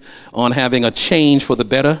intend on having a change for the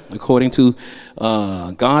better, according to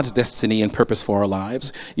God's destiny and purpose for our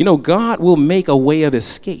lives, you know, God will make a way of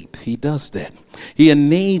escape. He does that. He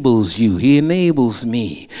enables you. He enables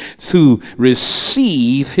me to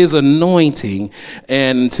receive his anointing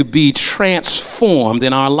and to be transformed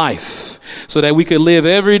in our life so that we could live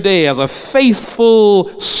every day as a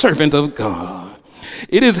faithful servant of God.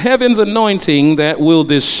 It is heaven's anointing that will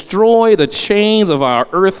destroy the chains of our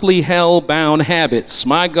earthly hell-bound habits.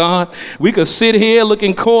 My God, we could sit here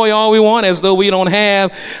looking coy all we want as though we don't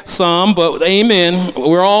have some, but amen.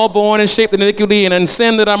 We're all born and shaped in iniquity, and in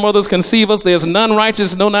sin that our mothers conceive us. There's none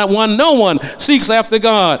righteous, no, not one. No one seeks after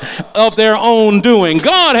God of their own doing.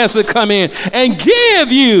 God has to come in and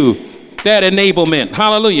give you that enablement.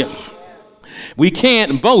 Hallelujah. We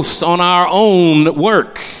can't boast on our own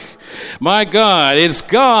work. My God, it's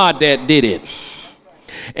God that did it.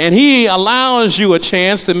 And he allows you a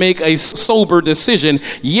chance to make a sober decision.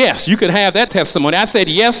 Yes, you could have that testimony. I said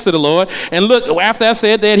yes to the Lord. And look, after I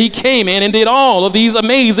said that, he came in and did all of these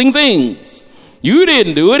amazing things. You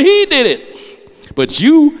didn't do it. He did it. But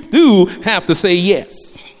you do have to say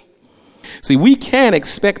yes. See, we can't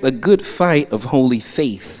expect a good fight of holy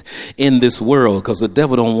faith in this world because the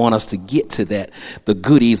devil don't want us to get to that, the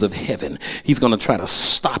goodies of heaven. He's going to try to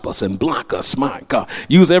stop us and block us. My God,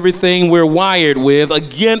 use everything we're wired with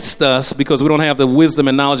against us because we don't have the wisdom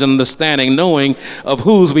and knowledge and understanding, knowing of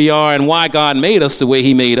whose we are and why God made us the way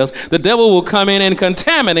he made us. The devil will come in and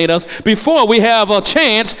contaminate us before we have a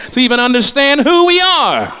chance to even understand who we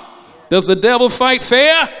are. Does the devil fight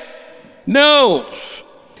fair? No.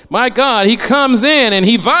 My God, he comes in and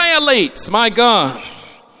he violates, my God,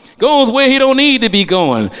 goes where he don't need to be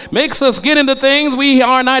going, makes us get into things we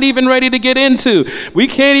are not even ready to get into. We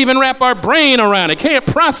can't even wrap our brain around it, can't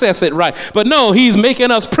process it right. But no, he's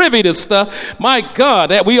making us privy to stuff, my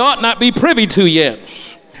God, that we ought not be privy to yet.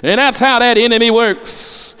 And that's how that enemy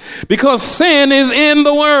works. Because sin is in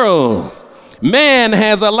the world. Man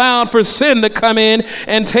has allowed for sin to come in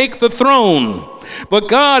and take the throne. But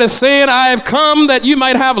God is saying, I have come that you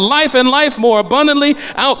might have life and life more abundantly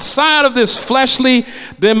outside of this fleshly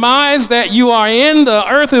demise that you are in. The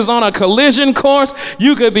earth is on a collision course.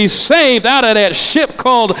 You could be saved out of that ship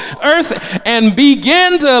called earth and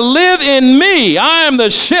begin to live in me. I am the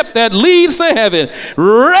ship that leads to heaven.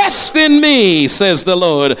 Rest in me, says the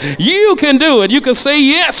Lord. You can do it. You can say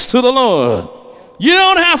yes to the Lord. You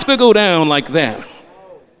don't have to go down like that.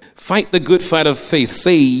 Fight the good fight of faith.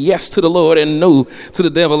 Say yes to the Lord and no to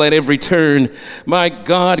the devil at every turn. My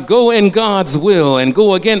God, go in God's will and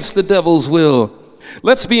go against the devil's will.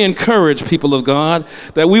 Let's be encouraged, people of God,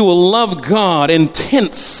 that we will love God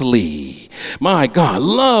intensely. My God,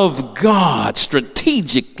 love God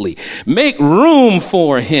strategically. Make room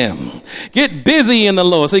for him. Get busy in the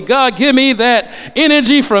Lord. Say, God, give me that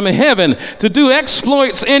energy from heaven to do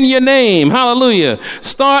exploits in your name. Hallelujah.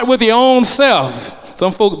 Start with your own self.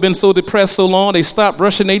 Some folk have been so depressed so long, they stop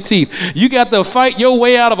brushing their teeth. You got to fight your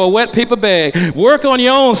way out of a wet paper bag. Work on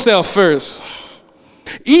your own self first.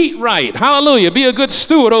 Eat right. Hallelujah. Be a good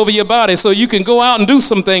steward over your body so you can go out and do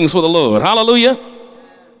some things for the Lord. Hallelujah.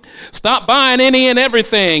 Stop buying any and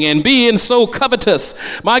everything and being so covetous.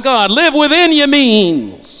 My God, live within your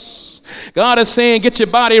means. God is saying, get your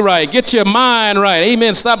body right, get your mind right.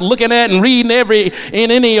 Amen. Stop looking at and reading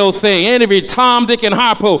any old thing, every Tom, Dick, and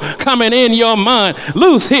Harpo coming in your mind.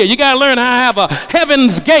 Loose here. You got to learn how to have a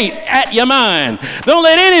heaven's gate at your mind. Don't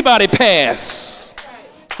let anybody pass.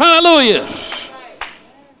 Hallelujah.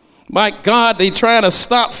 My God, they trying to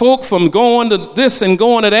stop folk from going to this and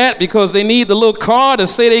going to that because they need the little card to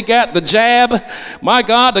say they got the jab. My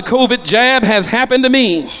God, the COVID jab has happened to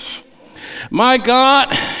me. My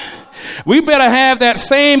God, we better have that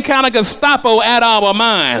same kind of Gestapo at our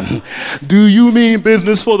mind. Do you mean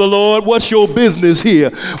business for the Lord? What's your business here?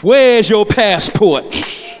 Where's your passport?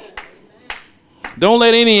 Don't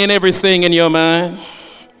let any and everything in your mind.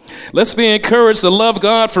 Let's be encouraged to love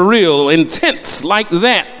God for real, intense like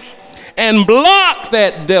that, and block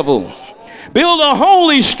that devil. Build a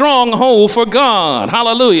holy stronghold for God.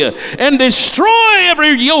 Hallelujah. And destroy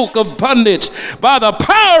every yoke of bondage by the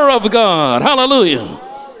power of God. Hallelujah.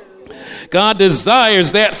 God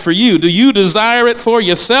desires that for you. Do you desire it for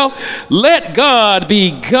yourself? Let God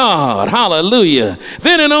be God. Hallelujah.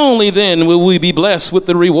 Then and only then will we be blessed with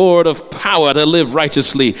the reward of power to live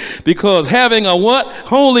righteously. Because having a what?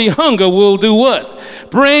 Holy hunger will do what?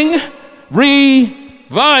 Bring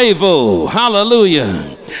revival.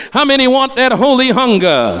 Hallelujah. How many want that holy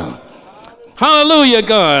hunger? Hallelujah,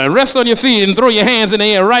 God. Rest on your feet and throw your hands in the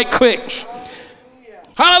air right quick.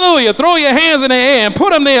 Hallelujah. Throw your hands in the air and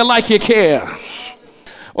put them there like you care.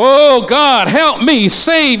 Oh, God, help me,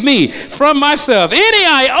 save me from myself. Any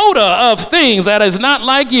iota of things that is not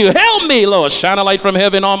like you, help me, Lord. Shine a light from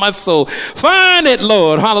heaven on my soul. Find it,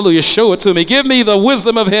 Lord. Hallelujah. Show it to me. Give me the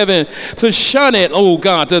wisdom of heaven to shun it, oh,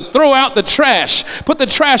 God, to throw out the trash. Put the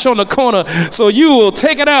trash on the corner so you will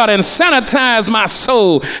take it out and sanitize my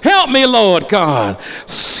soul. Help me, Lord God.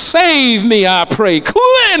 Save me, I pray.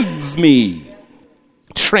 Cleanse me.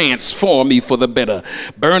 Transform me for the better.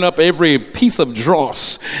 Burn up every piece of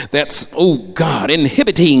dross that's, oh God,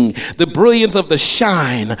 inhibiting the brilliance of the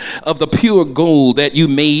shine of the pure gold that you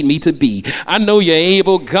made me to be. I know you're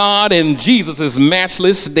able, God, in Jesus'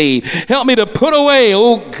 matchless name. Help me to put away,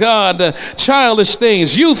 oh God, childish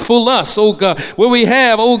things, youthful lusts, oh God, where we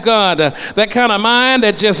have, oh God, that kind of mind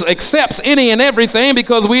that just accepts any and everything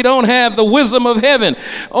because we don't have the wisdom of heaven.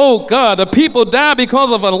 Oh God, the people die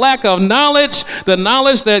because of a lack of knowledge, the knowledge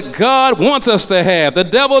that God wants us to have. The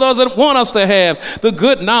devil doesn't want us to have the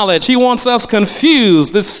good knowledge. He wants us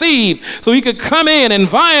confused, deceived, so he could come in and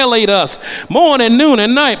violate us morning, noon,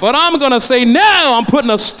 and night. But I'm going to say now, I'm putting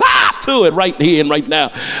a stop to it right here and right now.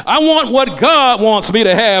 I want what God wants me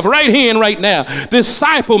to have right here and right now.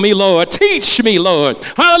 Disciple me, Lord. Teach me, Lord.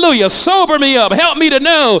 Hallelujah. Sober me up. Help me to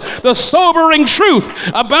know the sobering truth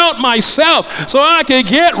about myself so I can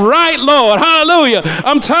get right, Lord. Hallelujah.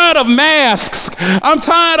 I'm tired of masks. I'm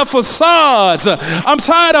tired of facades. I'm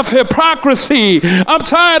tired of hypocrisy. I'm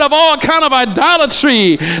tired of all kind of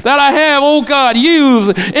idolatry that I have, oh God,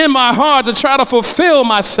 used in my heart to try to fulfill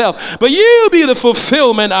myself. But you be the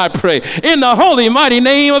fulfillment, I pray. In the holy, mighty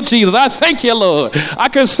name of Jesus, I thank you, Lord. I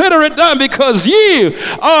consider it done because you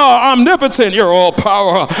are omnipotent. You're all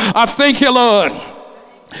power. I thank you, Lord.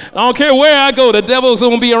 I don't care where I go. The devil's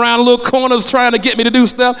going to be around little corners trying to get me to do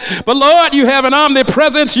stuff. But Lord, you have an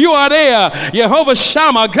omnipresence. You are there. Jehovah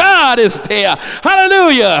Shammah, God is there.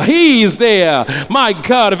 Hallelujah. He's there. My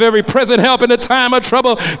God, of every present help in the time of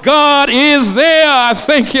trouble, God is there. I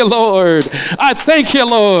thank you, Lord. I thank you,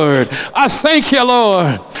 Lord. I thank you,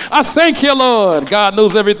 Lord. I thank you, Lord. God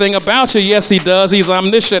knows everything about you. Yes, he does. He's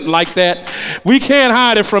omniscient like that. We can't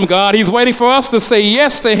hide it from God. He's waiting for us to say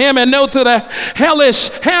yes to him and no to the hellish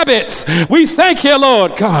habits. We thank you,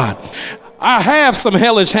 Lord God. I have some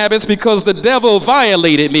hellish habits because the devil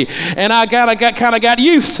violated me, and I kind of got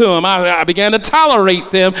used to them. I began to tolerate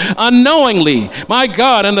them unknowingly, my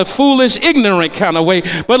God, in a foolish, ignorant kind of way.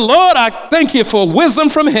 But Lord, I thank you for wisdom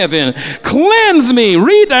from heaven. Cleanse me,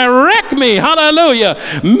 redirect me, hallelujah.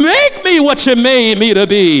 Make me what you made me to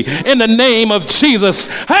be in the name of Jesus.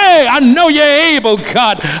 Hey, I know you're able,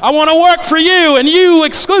 God. I want to work for you and you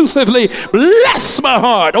exclusively. Bless my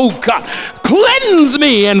heart, oh God. Cleanse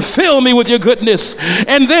me and fill me with your goodness,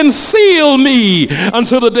 and then seal me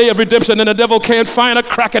until the day of redemption, and the devil can't find a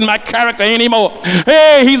crack in my character anymore.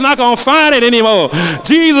 Hey, he's not going to find it anymore.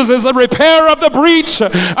 Jesus is the repairer of the breach.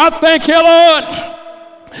 I thank you, Lord.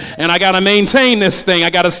 And I got to maintain this thing. I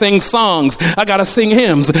got to sing songs. I got to sing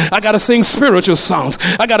hymns. I got to sing spiritual songs.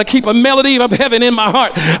 I got to keep a melody of heaven in my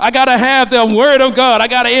heart. I got to have the word of God. I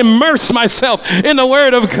got to immerse myself in the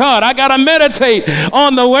word of God. I got to meditate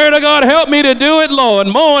on the word of God. Help me to do it, Lord.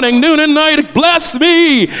 Morning, noon, and night. Bless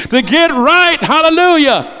me to get right.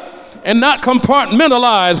 Hallelujah. And not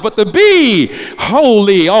compartmentalize, but to be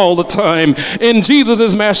holy all the time in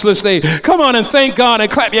Jesus' matchless name. Come on and thank God and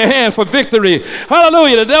clap your hand for victory.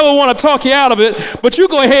 Hallelujah. The devil want to talk you out of it, but you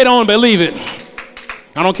go ahead on and believe it.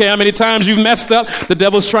 I don't care how many times you've messed up. The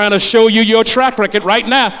devil's trying to show you your track record right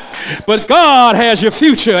now. But God has your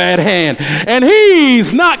future at hand. And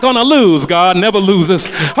he's not going to lose. God never loses.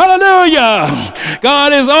 Hallelujah.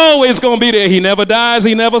 God is always going to be there. He never dies.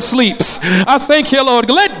 He never sleeps. I thank you, Lord.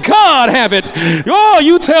 Let God have it. Oh,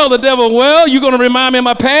 you tell the devil, well, you're going to remind me of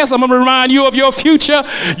my past. I'm going to remind you of your future.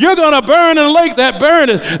 You're going to burn in a lake that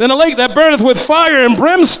burneth, in a lake that burneth with fire and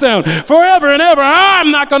brimstone forever and ever.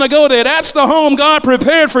 I'm not going to go there. That's the home God prepared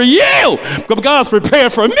for you. But God's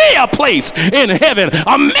prepared for me a place in heaven,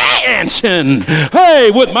 a mansion. Hey,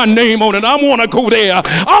 with my name on it, I want to go there.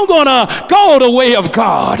 I'm going to go the way of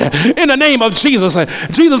God in the name of Jesus.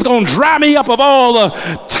 Jesus is going to dry me up of all the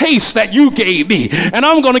taste that you gave me. And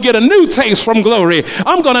I'm going to get a new taste from glory.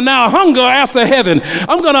 I'm going to now hunger after heaven.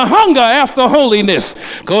 I'm going to hunger after holiness.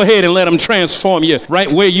 Go ahead and let him transform you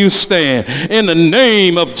right where you stand in the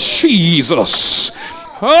name of Jesus.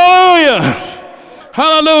 Oh, yeah.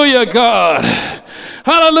 Hallelujah, God.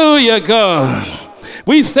 Hallelujah, God.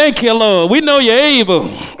 We thank you, Lord. We know you're able.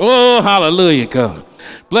 Oh, hallelujah, God.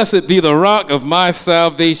 Blessed be the rock of my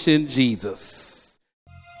salvation, Jesus.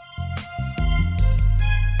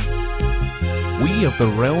 We of the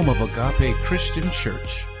realm of Agape Christian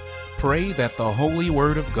Church pray that the holy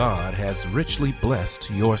word of God has richly blessed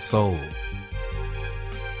your soul.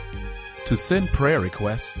 To send prayer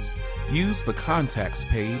requests, use the contacts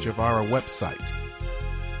page of our website,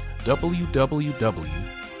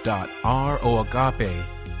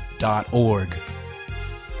 www.roagape.org.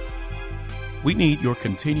 We need your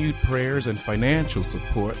continued prayers and financial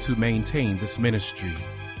support to maintain this ministry.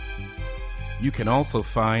 You can also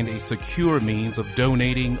find a secure means of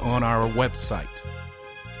donating on our website.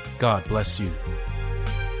 God bless you.